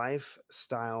have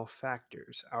lifestyle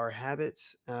factors. Our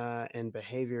habits and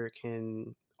behavior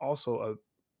can also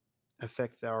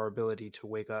affect our ability to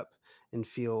wake up and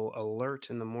feel alert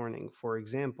in the morning. For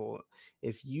example,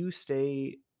 if you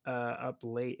stay up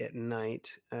late at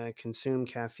night, consume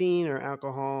caffeine or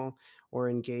alcohol, or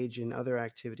engage in other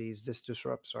activities, this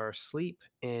disrupts our sleep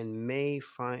and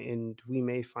we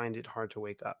may find it hard to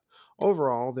wake up.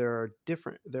 Overall, there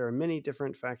are many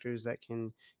different factors that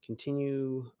can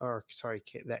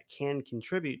that can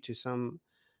contribute to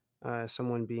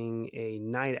someone being a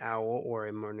night owl or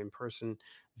a morning person.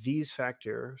 These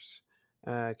factors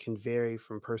can vary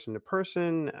from person to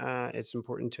person. It's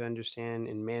important to understand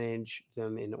and manage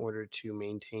them in order to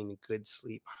maintain good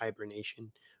sleep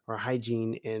hibernation or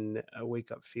hygiene and wake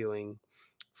up feeling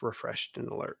refreshed and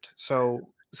alert.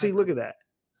 So, see, look Hybrid. at that.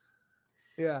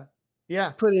 Yeah.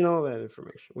 Yeah. Put in all that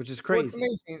information, which is Well, it's crazy.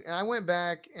 amazing. And I went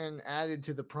back and added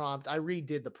to the prompt. I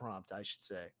redid the prompt, I should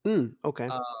say. Okay.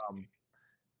 Um,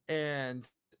 and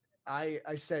I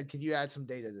said, "Can you add some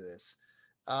data to this?"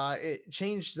 It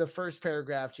changed the first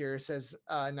paragraph here. It says,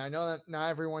 and I know that not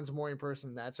everyone's a morning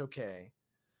person. That's okay.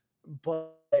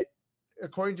 But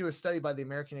according to a study by the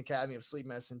American Academy of Sleep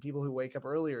Medicine, people who wake up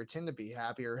earlier tend to be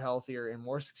happier, healthier, and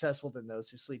more successful than those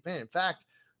who sleep in. In fact,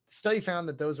 the study found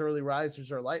that those early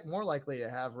risers are more likely to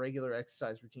have regular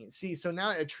exercise routines. See, so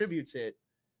now it attributes it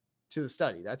to the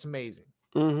study. That's amazing.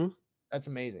 Mm-hmm. That's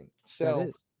amazing. That So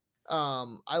is.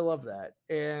 I love that.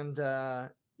 And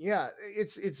yeah,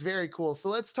 it's very cool. So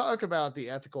let's talk about the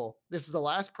ethical. This is the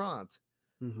last prompt.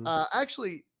 Mm-hmm.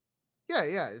 Actually, yeah,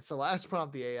 it's the last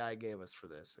prompt the AI gave us for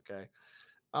this. Okay.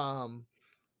 Um,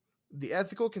 the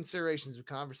ethical considerations of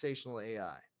conversational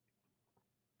AI.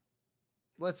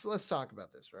 Let's talk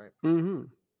about this, right? Mm-hmm.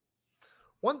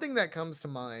 One thing that comes to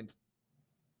mind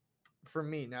for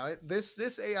me now,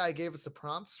 this AI gave us the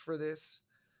prompts for this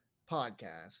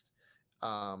podcast.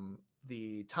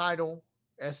 The title,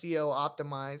 SEO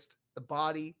optimized, the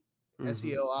body, Mm-hmm.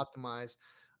 SEO optimized.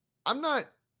 I'm not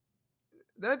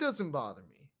that doesn't bother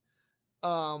me.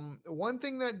 One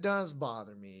thing that does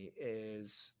bother me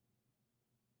is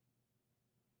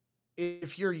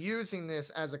if you're using this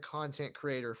as a content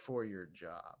creator for your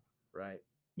job, right?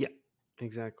 Yeah.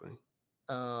 Exactly.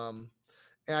 Um,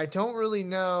 and I don't really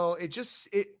know. It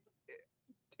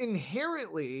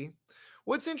inherently,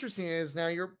 what's interesting is now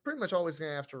you're pretty much always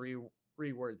going to have to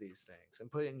reword these things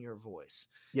and put it in your voice.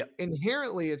 Yeah.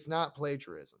 Inherently, it's not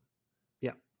plagiarism,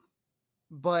 Yeah.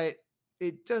 but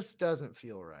it just doesn't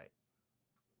feel right,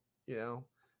 you know?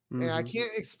 And I Mm-hmm.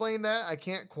 can't explain that. I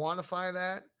can't quantify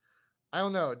that. I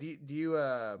don't know. Do you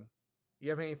have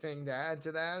anything to add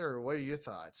to that, or what are your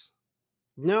thoughts?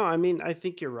 No, I mean, I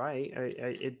think you're right.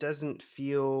 It doesn't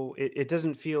feel, it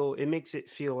doesn't feel, it makes it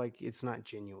feel like it's not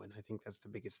genuine. I think that's the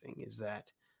biggest thing is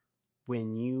that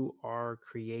when you are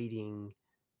creating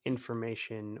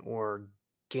information or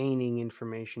gaining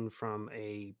information from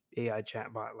a AI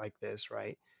chatbot like this,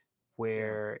 right? Yeah,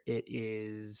 Where it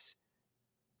is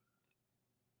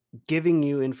giving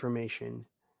you information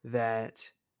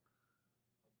that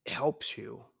helps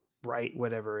you write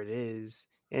whatever it is,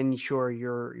 and sure,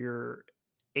 you're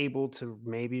able to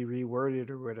maybe reword it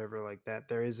or whatever like that.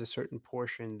 There is a certain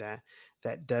portion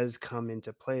that does come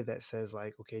into play that says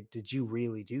like, okay, did you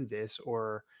really do this?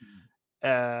 Or Mm.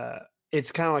 uh,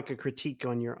 it's kind of like a critique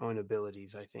on your own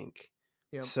abilities, I think.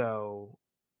 Yep. So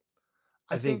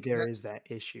I I think think there that is that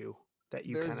issue that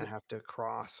you kind there's of have to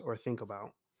cross or think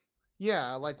about.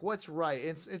 yeah, like what's right.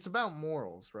 It's about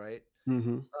morals, right?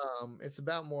 Hmm. It's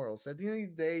about morals. At the end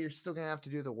of the day, you're still gonna have to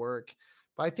do the work.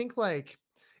 But I think like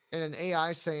in an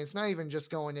AI saying it's not even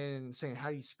just going in and saying how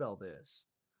do you spell this?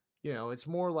 It's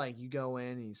more like you go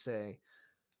in and you say,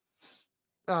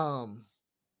 um,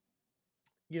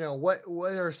 what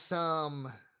are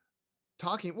some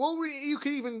talking well you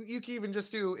could even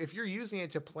just do if you're using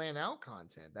it to plan out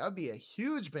content. That would be a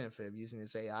huge benefit of using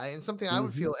this AI and something I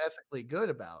would Hmm. feel ethically good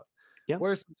about. Yep. What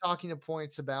are some talking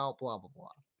points about blah blah blah,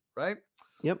 right?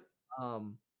 Yep.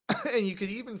 Um, and you could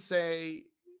even say,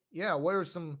 yeah, what are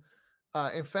some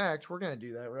in fact, we're going to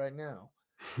do that right now.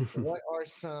 What are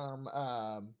some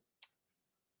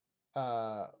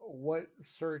what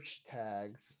search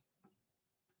tags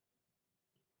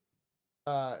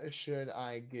should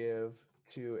I give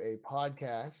to a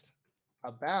podcast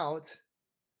about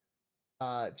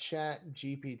Chat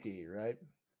GPT, right?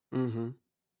 Hmm.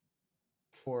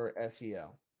 For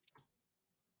SEO.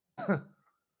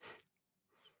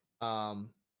 um,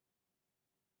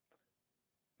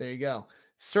 there you go.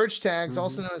 Search tags,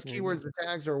 also Hmm. known as There you go. keywords or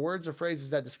tags, are words or phrases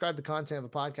that describe the content of a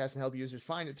podcast and help users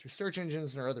find it through search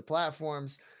engines and or other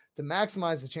platforms. To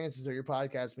maximize the chances of your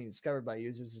podcast being discovered by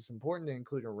users, it's important to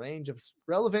include a range of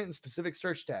relevant and specific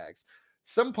search tags.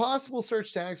 Some possible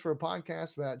search tags for a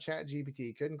podcast about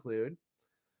ChatGPT could include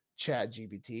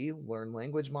ChatGPT, learn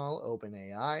language model,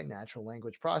 OpenAI, natural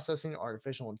language processing,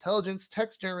 artificial intelligence,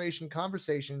 text generation,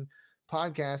 conversation,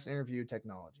 podcast, interview,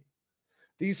 technology.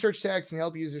 These search tags can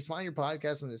help users find your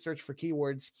podcast when they search for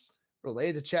keywords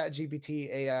related to ChatGPT,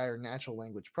 AI, or natural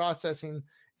language processing.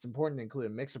 It's important to include a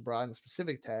mix of broad and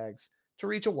specific tags to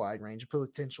reach a wide range of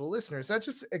potential listeners. That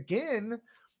just again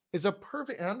is a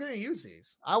perfect, and I'm going to use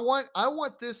these. I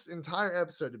want this entire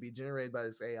episode to be generated by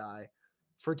this AI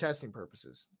for testing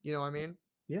purposes. You know what I mean?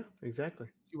 Yeah, exactly.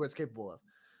 See what it's capable of.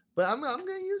 But I'm going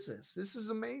to use this. This is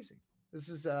amazing. This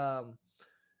is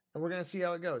and we're going to see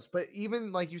how it goes. But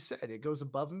even like you said, it goes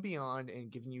above and beyond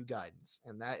and giving you guidance,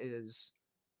 and that is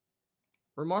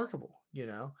remarkable.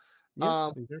 Yeah,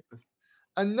 Um, exactly.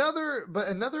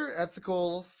 another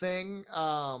ethical thing,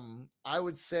 I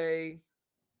would say,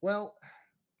 well,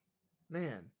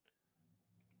 man,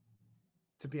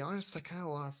 to be honest, I kind of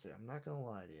lost it. I'm not going to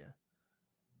lie to you,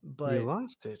 You but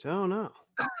lost it. Oh no.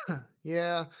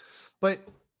 yeah, but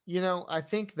I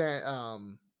think that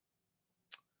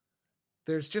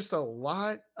there's just a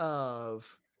lot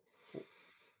of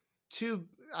to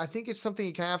I think it's something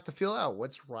you kind of have to feel out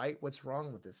what's right, what's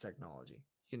wrong with this technology,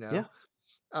 you Yeah.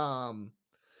 know? Um,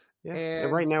 Yeah. And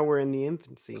and right now we're in the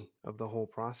infancy of the whole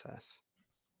process.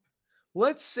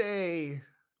 let's say,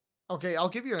 okay, I'll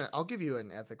give you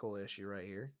an ethical issue right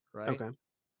here, right? Okay.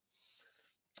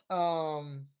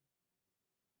 Um,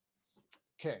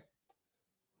 okay.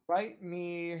 Write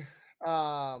me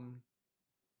um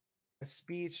a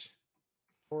speech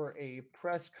for a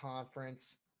press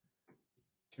conference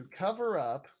to cover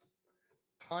up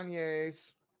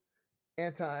Kanye's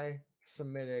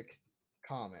anti-Semitic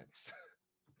comments.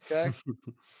 Okay?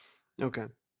 Okay.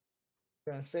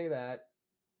 Gonna say that.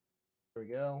 There we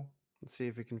go. Let's see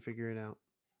if we can figure it out.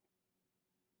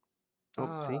 Oh,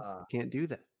 see? Ah, Can't do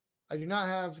that. I do not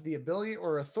have the ability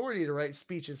or authority to write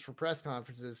speeches for press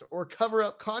conferences or cover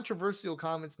up controversial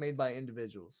comments made by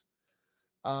individuals.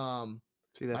 Um,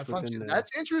 See, my that's within function. the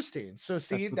That's interesting. So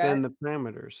see that's that. within the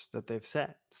parameters that they've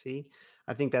set. See?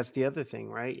 I think that's the other thing,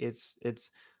 right? It's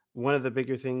one of the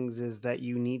bigger things is that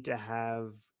you need to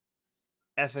have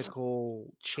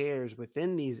ethical chairs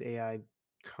within these AI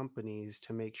companies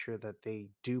to make sure that they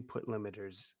do put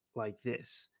limiters like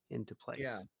this into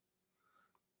Yeah.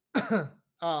 place.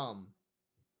 um,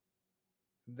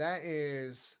 that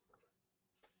is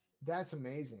that's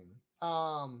amazing.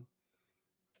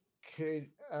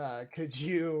 Could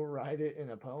you write it in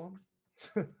a poem?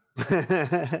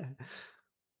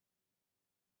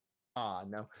 Ah,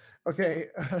 no. Okay,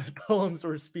 poems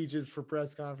or speeches for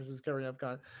press conferences covering up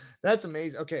con. That's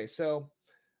amazing. Okay, so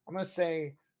I'm gonna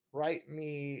say, write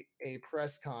me a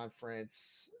press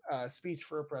conference speech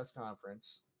for a press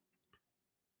conference.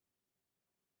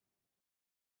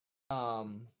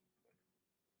 Um,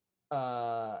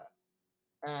 uh,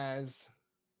 as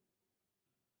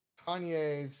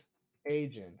Kanye's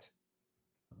agent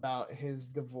about his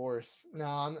divorce.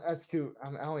 No, that's too.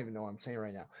 I don't even know what I'm saying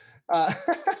right now. Uh,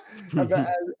 about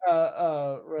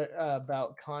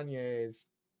about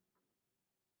Kanye's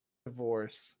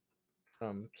divorce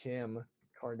from Kim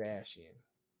Kardashian.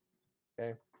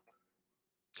 Okay,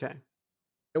 Okay.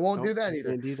 it won't Nope, do that you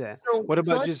either. can't do that. So, What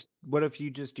so about I just what if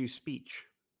you just do speech?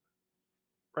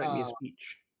 Write me a uh,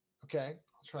 speech. okay,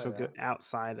 I'll try So go that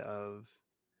outside of.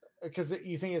 because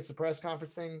you think it's a press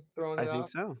conference thing throwing I it think off.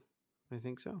 so. I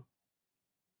think so.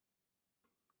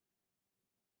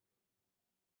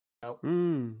 Nope.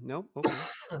 Nope. Okay.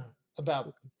 About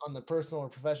Okay. on the personal or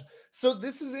professional. So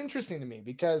this is interesting to me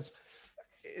because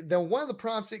the one of the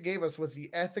prompts it gave us was the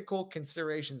ethical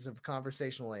considerations of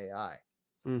conversational AI.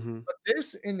 Mhm. But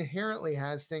this inherently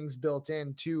has things built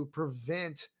in to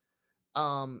prevent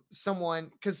someone,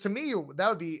 because to me that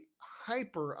would be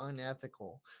hyper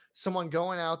unethical. Someone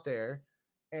going out there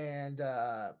and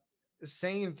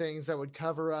saying things that would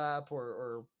cover up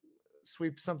or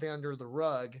sweep something under the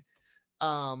rug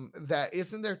that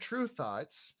isn't their true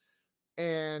thoughts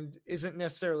and isn't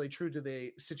necessarily true to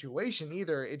the situation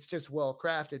either. It's just well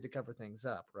crafted to cover things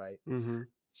up, right?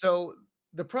 Mhm. So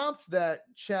the prompt that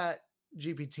Chat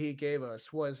GPT gave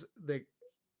us was the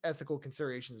ethical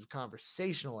considerations of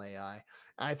conversational AI.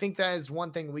 I think that is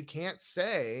one thing we can't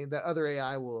say that other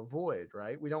AI will avoid,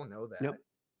 right? We don't know Yep.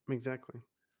 that. Exactly.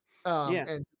 Yeah.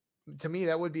 And to me,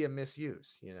 that would be a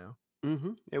misuse, you know?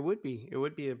 It would be. It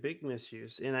would be a big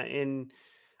misuse, and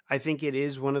I think it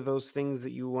is one of those things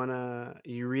that you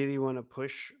really wanna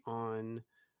push on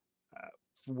uh,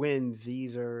 when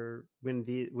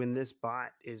this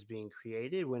bot is being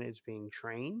created, when it's being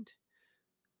trained,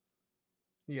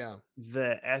 Yeah.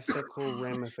 the ethical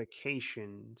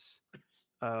ramifications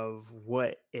of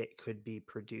what it could be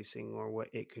producing or what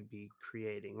it could be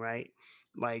creating, right?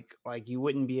 Like you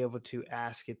wouldn't be able to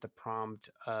ask it the prompt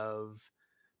of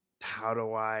how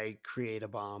do I create a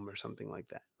bomb or something like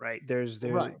that, right?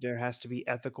 Right. There has to be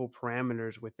ethical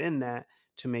parameters within that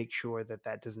to make sure that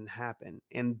that doesn't happen.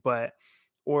 And but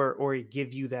or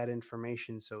give you that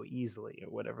information so easily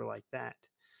or whatever like that.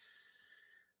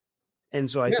 And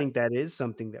so I Yeah. think that is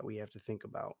something that we have to think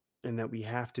about and that we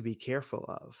have to be careful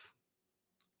of.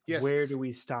 Yes. Where do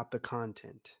we stop the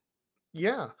content?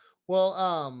 Yeah.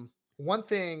 Well, one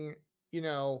thing, you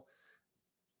know,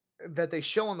 that they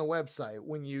show on the website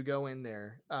when you go in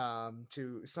there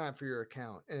to sign up for your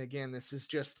account. And again, this is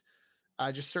just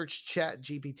search Chat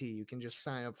GPT. You can just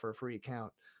sign up for a free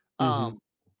account. Mhm. Um,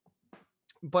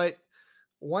 but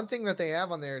one thing that they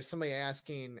have on there is somebody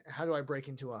asking, "How do I break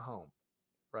into a home?"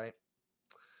 Right,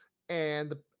 and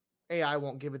the AI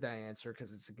won't give it that answer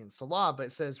because it's against the law. But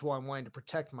it says, "Well, I'm wanting to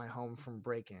protect my home from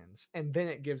break-ins," and then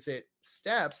it gives it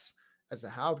steps as to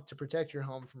how to protect your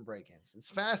home from break-ins. It's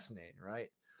fascinating, right?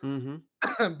 Mhm.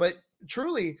 But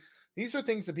truly, these are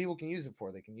things that people can use it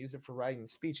for. They can use it for writing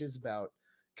speeches about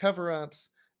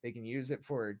cover-ups. They can use it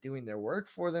for doing their work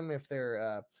for them if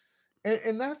they're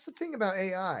and that's the thing about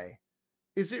AI.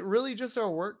 Is it really just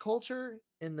our work culture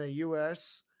in the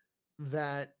US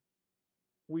that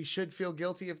we should feel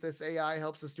guilty if this AI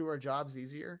helps us do our jobs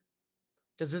easier?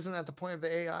 Because isn't that the point of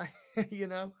the AI? you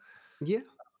know? Yeah.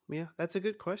 Yeah, that's a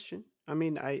good question. I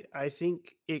mean, I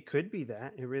think it could be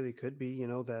that. It really could be,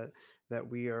 that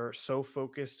we are so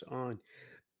focused on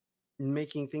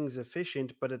making things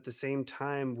efficient, but at the same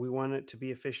time, we want it to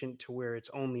be efficient to where it's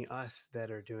only us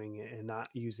that are doing it and not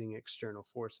using external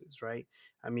forces, right?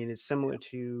 I mean, it's similar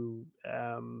to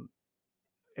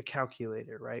a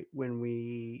calculator, right? When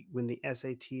the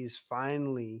SATs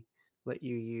finally let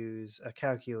you use a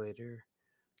calculator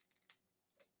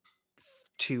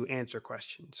to answer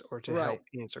questions or to Right. help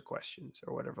answer questions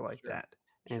or whatever like Sure. that,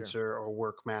 Sure. answer or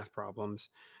work math problems.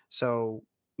 So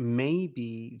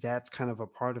maybe that's kind of a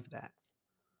part of that.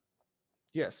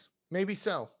 Yes. Maybe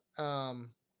so.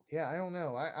 Yeah, I don't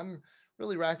know. I'm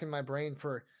really racking my brain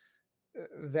for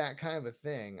that kind of a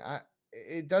thing.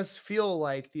 It does feel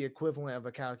like the equivalent of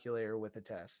a calculator with a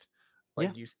test,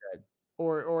 Yeah. like you said,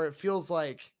 or it feels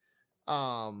like,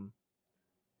 um,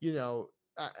 you know,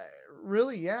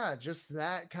 really, yeah, just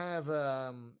that kind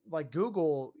of like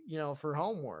Google, for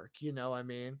homework. I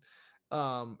mean,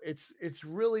 it's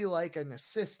really like an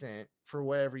assistant for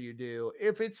whatever you do.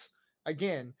 If it's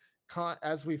again,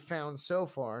 as we've found so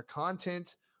far,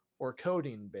 content or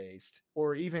coding based,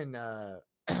 or even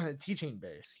teaching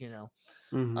based,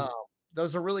 Hmm. um,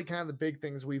 those are really kind of the big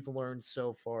things we've learned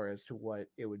so far as to what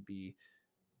it would be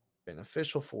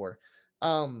beneficial for.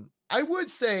 I would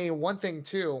say one thing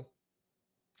too,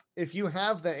 if you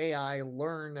have the AI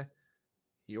learn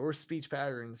your speech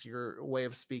patterns, your way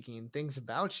of speaking, things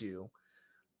about you,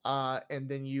 and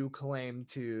then you claim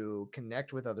to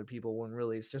connect with other people when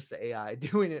really it's just the AI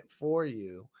doing it for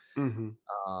you. Mhm.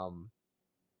 Um,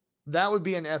 that would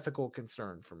be an ethical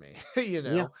concern for me. You Yeah,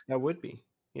 know, that would be.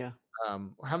 Yeah.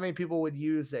 how many people would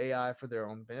use the AI for their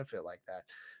own benefit like that?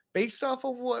 Based off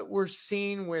of what we're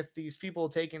seeing with these people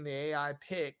taking the AI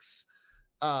pics,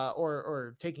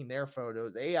 or taking their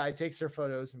photos, the AI takes their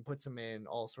photos and puts them in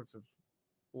all sorts of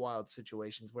wild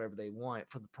situations wherever they want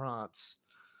for the prompts.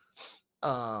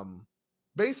 Um,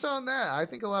 Based on that, I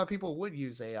think a lot of people would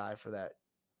use AI for that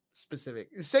specific.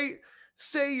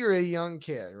 Say you're a young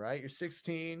kid, right? You're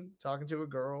 16, talking to a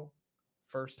girl,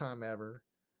 first time ever.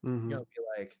 You're Mhm. gonna be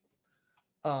like,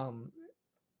 um,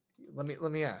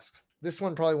 let me ask. This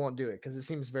one probably won't do it because it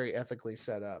seems very ethically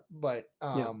set up. But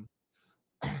Yeah.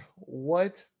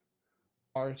 what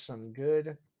are some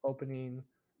good opening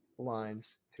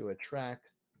lines to attract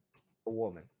a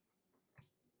woman?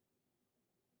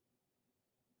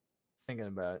 Thinking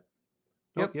about it.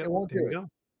 Oh, Yep, it yep. won't There do you it. go.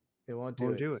 It won't do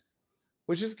Won't it, do it.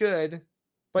 which is good.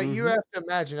 But you Mhm. have to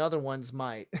imagine other ones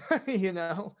might, you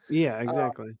know. Yeah, Uh,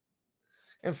 exactly.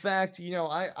 in fact,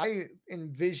 I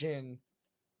envision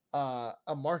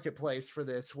a marketplace for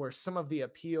this where some of the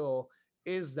appeal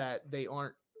is that they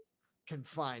aren't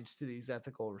confined to these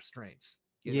ethical restraints.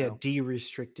 You Yeah, know,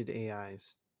 de-restricted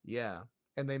AIs. yeah,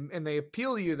 and they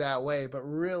appeal to you that way, but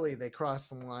really they cross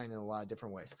the line in a lot of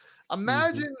different ways.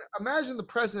 Mhm. Imagine the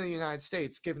president of the United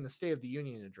States giving the State of the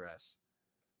Union address,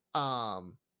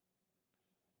 um,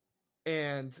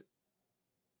 and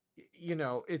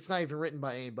it's not even written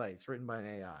by anybody; it's written by an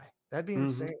AI. That'd be Mhm.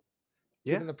 insane.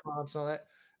 Yeah. Given the prompts and all that,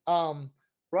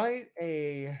 write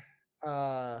a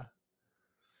uh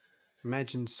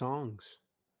Imagine songs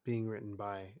being written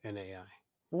by an AI.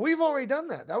 we've already done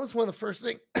that. That was one of the first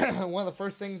thing one of the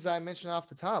first things I mentioned off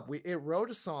the top. It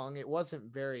wrote a song. It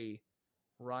wasn't very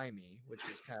rhymey, which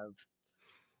was kind of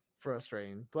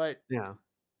frustrating, but Yeah.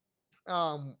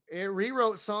 it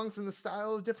rewrote songs in the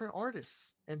style of different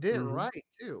artists and did it Mhm. right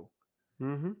too.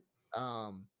 Mhm.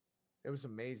 Um it was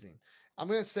amazing. I'm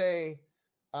gonna say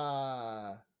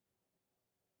uh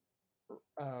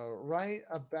write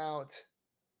about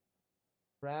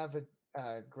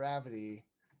gravity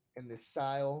in the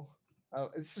style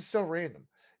of, this is so random,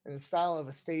 in the style of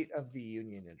a State of the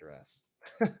Union address.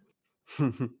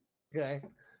 Okay.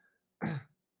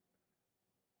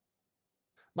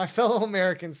 My fellow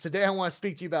Americans, today I want to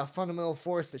speak to you about a fundamental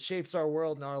force that shapes our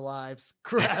world and our lives,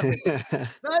 gravity.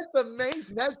 That's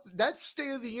amazing. That's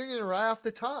State of the Union right off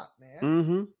the top, man.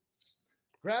 Mhm.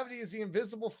 Gravity is the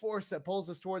invisible force that pulls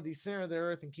us toward the center of the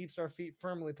earth and keeps our feet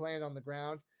firmly planted on the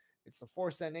ground. It's the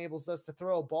force that enables us to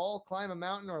throw a ball, climb a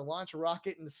mountain, or launch a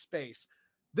rocket into space.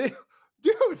 Dude,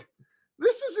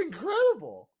 this is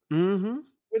incredible. Mhm.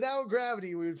 Without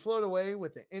gravity, we would float away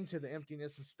into the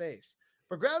emptiness of space.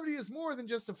 But gravity is more than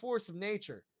just a force of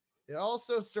nature. It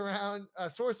also surrounds a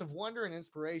source of wonder and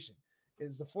inspiration. It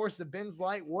is the force that bends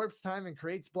light, warps time, and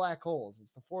creates black holes.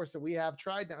 It's the force that we have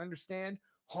tried to understand,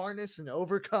 harness, and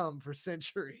overcome for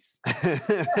centuries.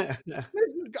 I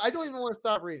don't even want to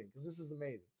stop reading because this is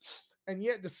amazing. And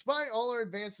yet, despite all our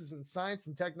advances in science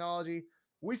and technology,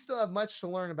 we still have much to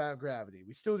learn about gravity.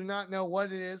 We still do not know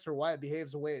what it is or why it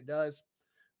behaves the way it does.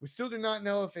 We still do not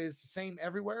know if it's the same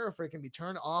everywhere or if it can be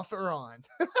turned off or on.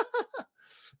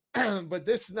 But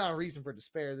this is not a reason for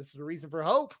despair. This is a reason for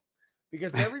hope,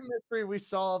 because every mystery we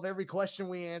solve, every question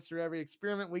we answer, every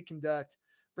experiment we conduct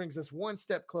brings us one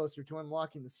step closer to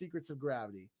unlocking the secrets of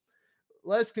gravity.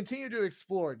 Let's continue to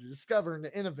explore, to discover, and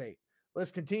to innovate.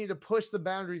 Let's continue to push the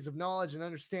boundaries of knowledge and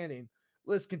understanding.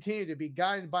 Let's continue to be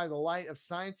guided by the light of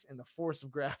science and the force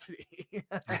of gravity.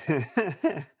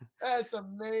 That's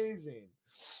amazing.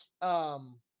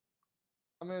 Um,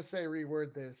 I'm going to say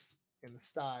reword this in the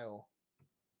style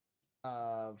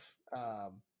of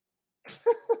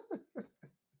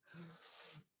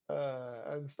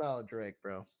in the style of Drake,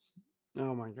 bro.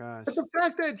 Oh my gosh. But the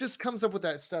fact that it just comes up with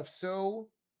that stuff so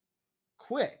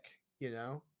quick, is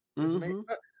amazing.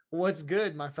 Mhm. What's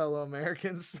good, my fellow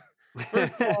Americans?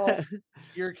 First of all,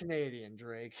 you're Canadian,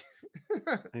 Drake.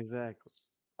 Exactly.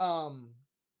 um,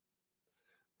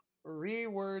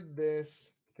 Reword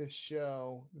this to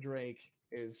show Drake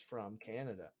is from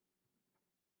Canada.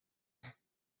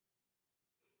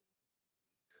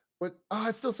 But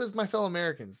it still says my fellow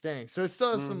Americans. Dang. So it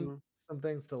still has some Mhm. some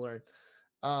things to learn.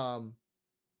 Um,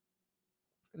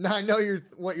 Now I know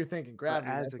what you're thinking. But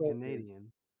Gravity. as That's a what it is.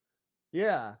 Canadian.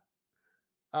 Yeah.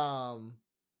 Um.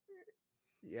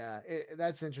 Yeah.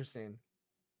 That's interesting.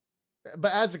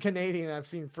 But as a Canadian, I've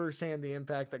seen firsthand the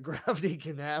impact that gravity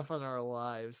can have on our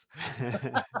lives.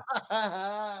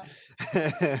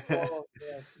 Oh,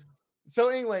 man. So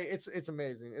anyway, it's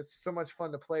amazing. It's so much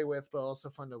fun to play with, but also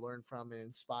fun to learn from and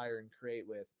inspire and create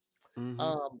with. Hmm.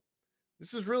 Um,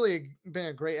 this has really been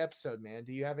a great episode, man.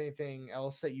 Do you have anything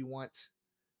else that you want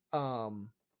um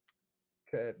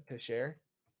to share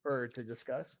or to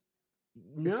discuss?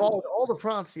 We No. followed all the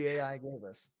prompts the AI gave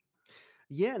us.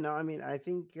 Yeah, no, I mean, I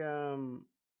think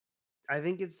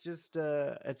it's just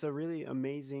it's a really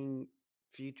amazing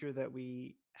future that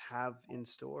we have in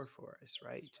store for us,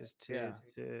 right? Just Yeah,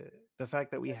 to the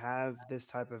fact that we have this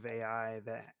type of AI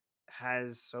that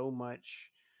has so much,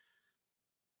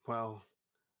 well,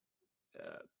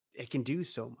 it can do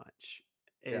so much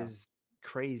yeah. is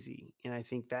crazy, and I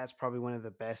think that's probably one of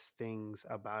the best things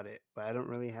about it. But I don't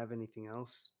really have anything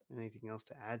else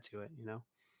to add to it, you know.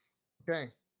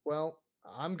 Okay. Well,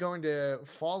 I'm going to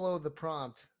follow the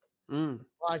prompt Mm,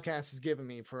 podcast has given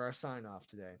me for our sign off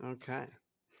today. okay.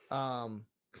 Um,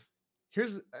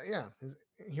 here's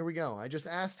here we go. I just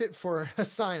asked it for a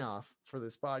sign off for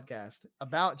this podcast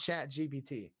about Chat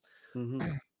GPT. Hmm.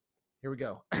 Here we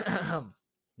go.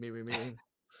 Me.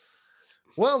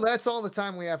 Well, that's all the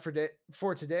time we have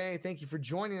for today. Thank you for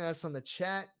joining us on the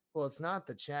chat. Well, it's not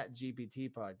the Chat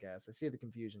GPT podcast. I see the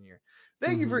confusion here.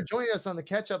 Thank you Hmm. for joining us on the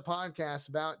Catch Up podcast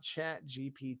about Chat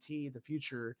GPT, the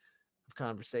future of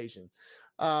conversation,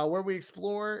 where we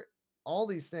explore all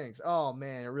these things. Oh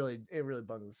man, it really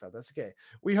bugs us out. That's okay.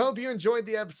 We hope you enjoyed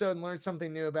the episode and learned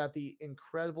something new about the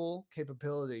incredible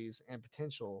capabilities and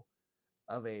potential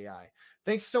of AI.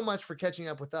 Thanks so much for catching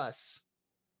up with us,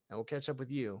 and we'll catch up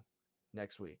with you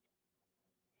next week.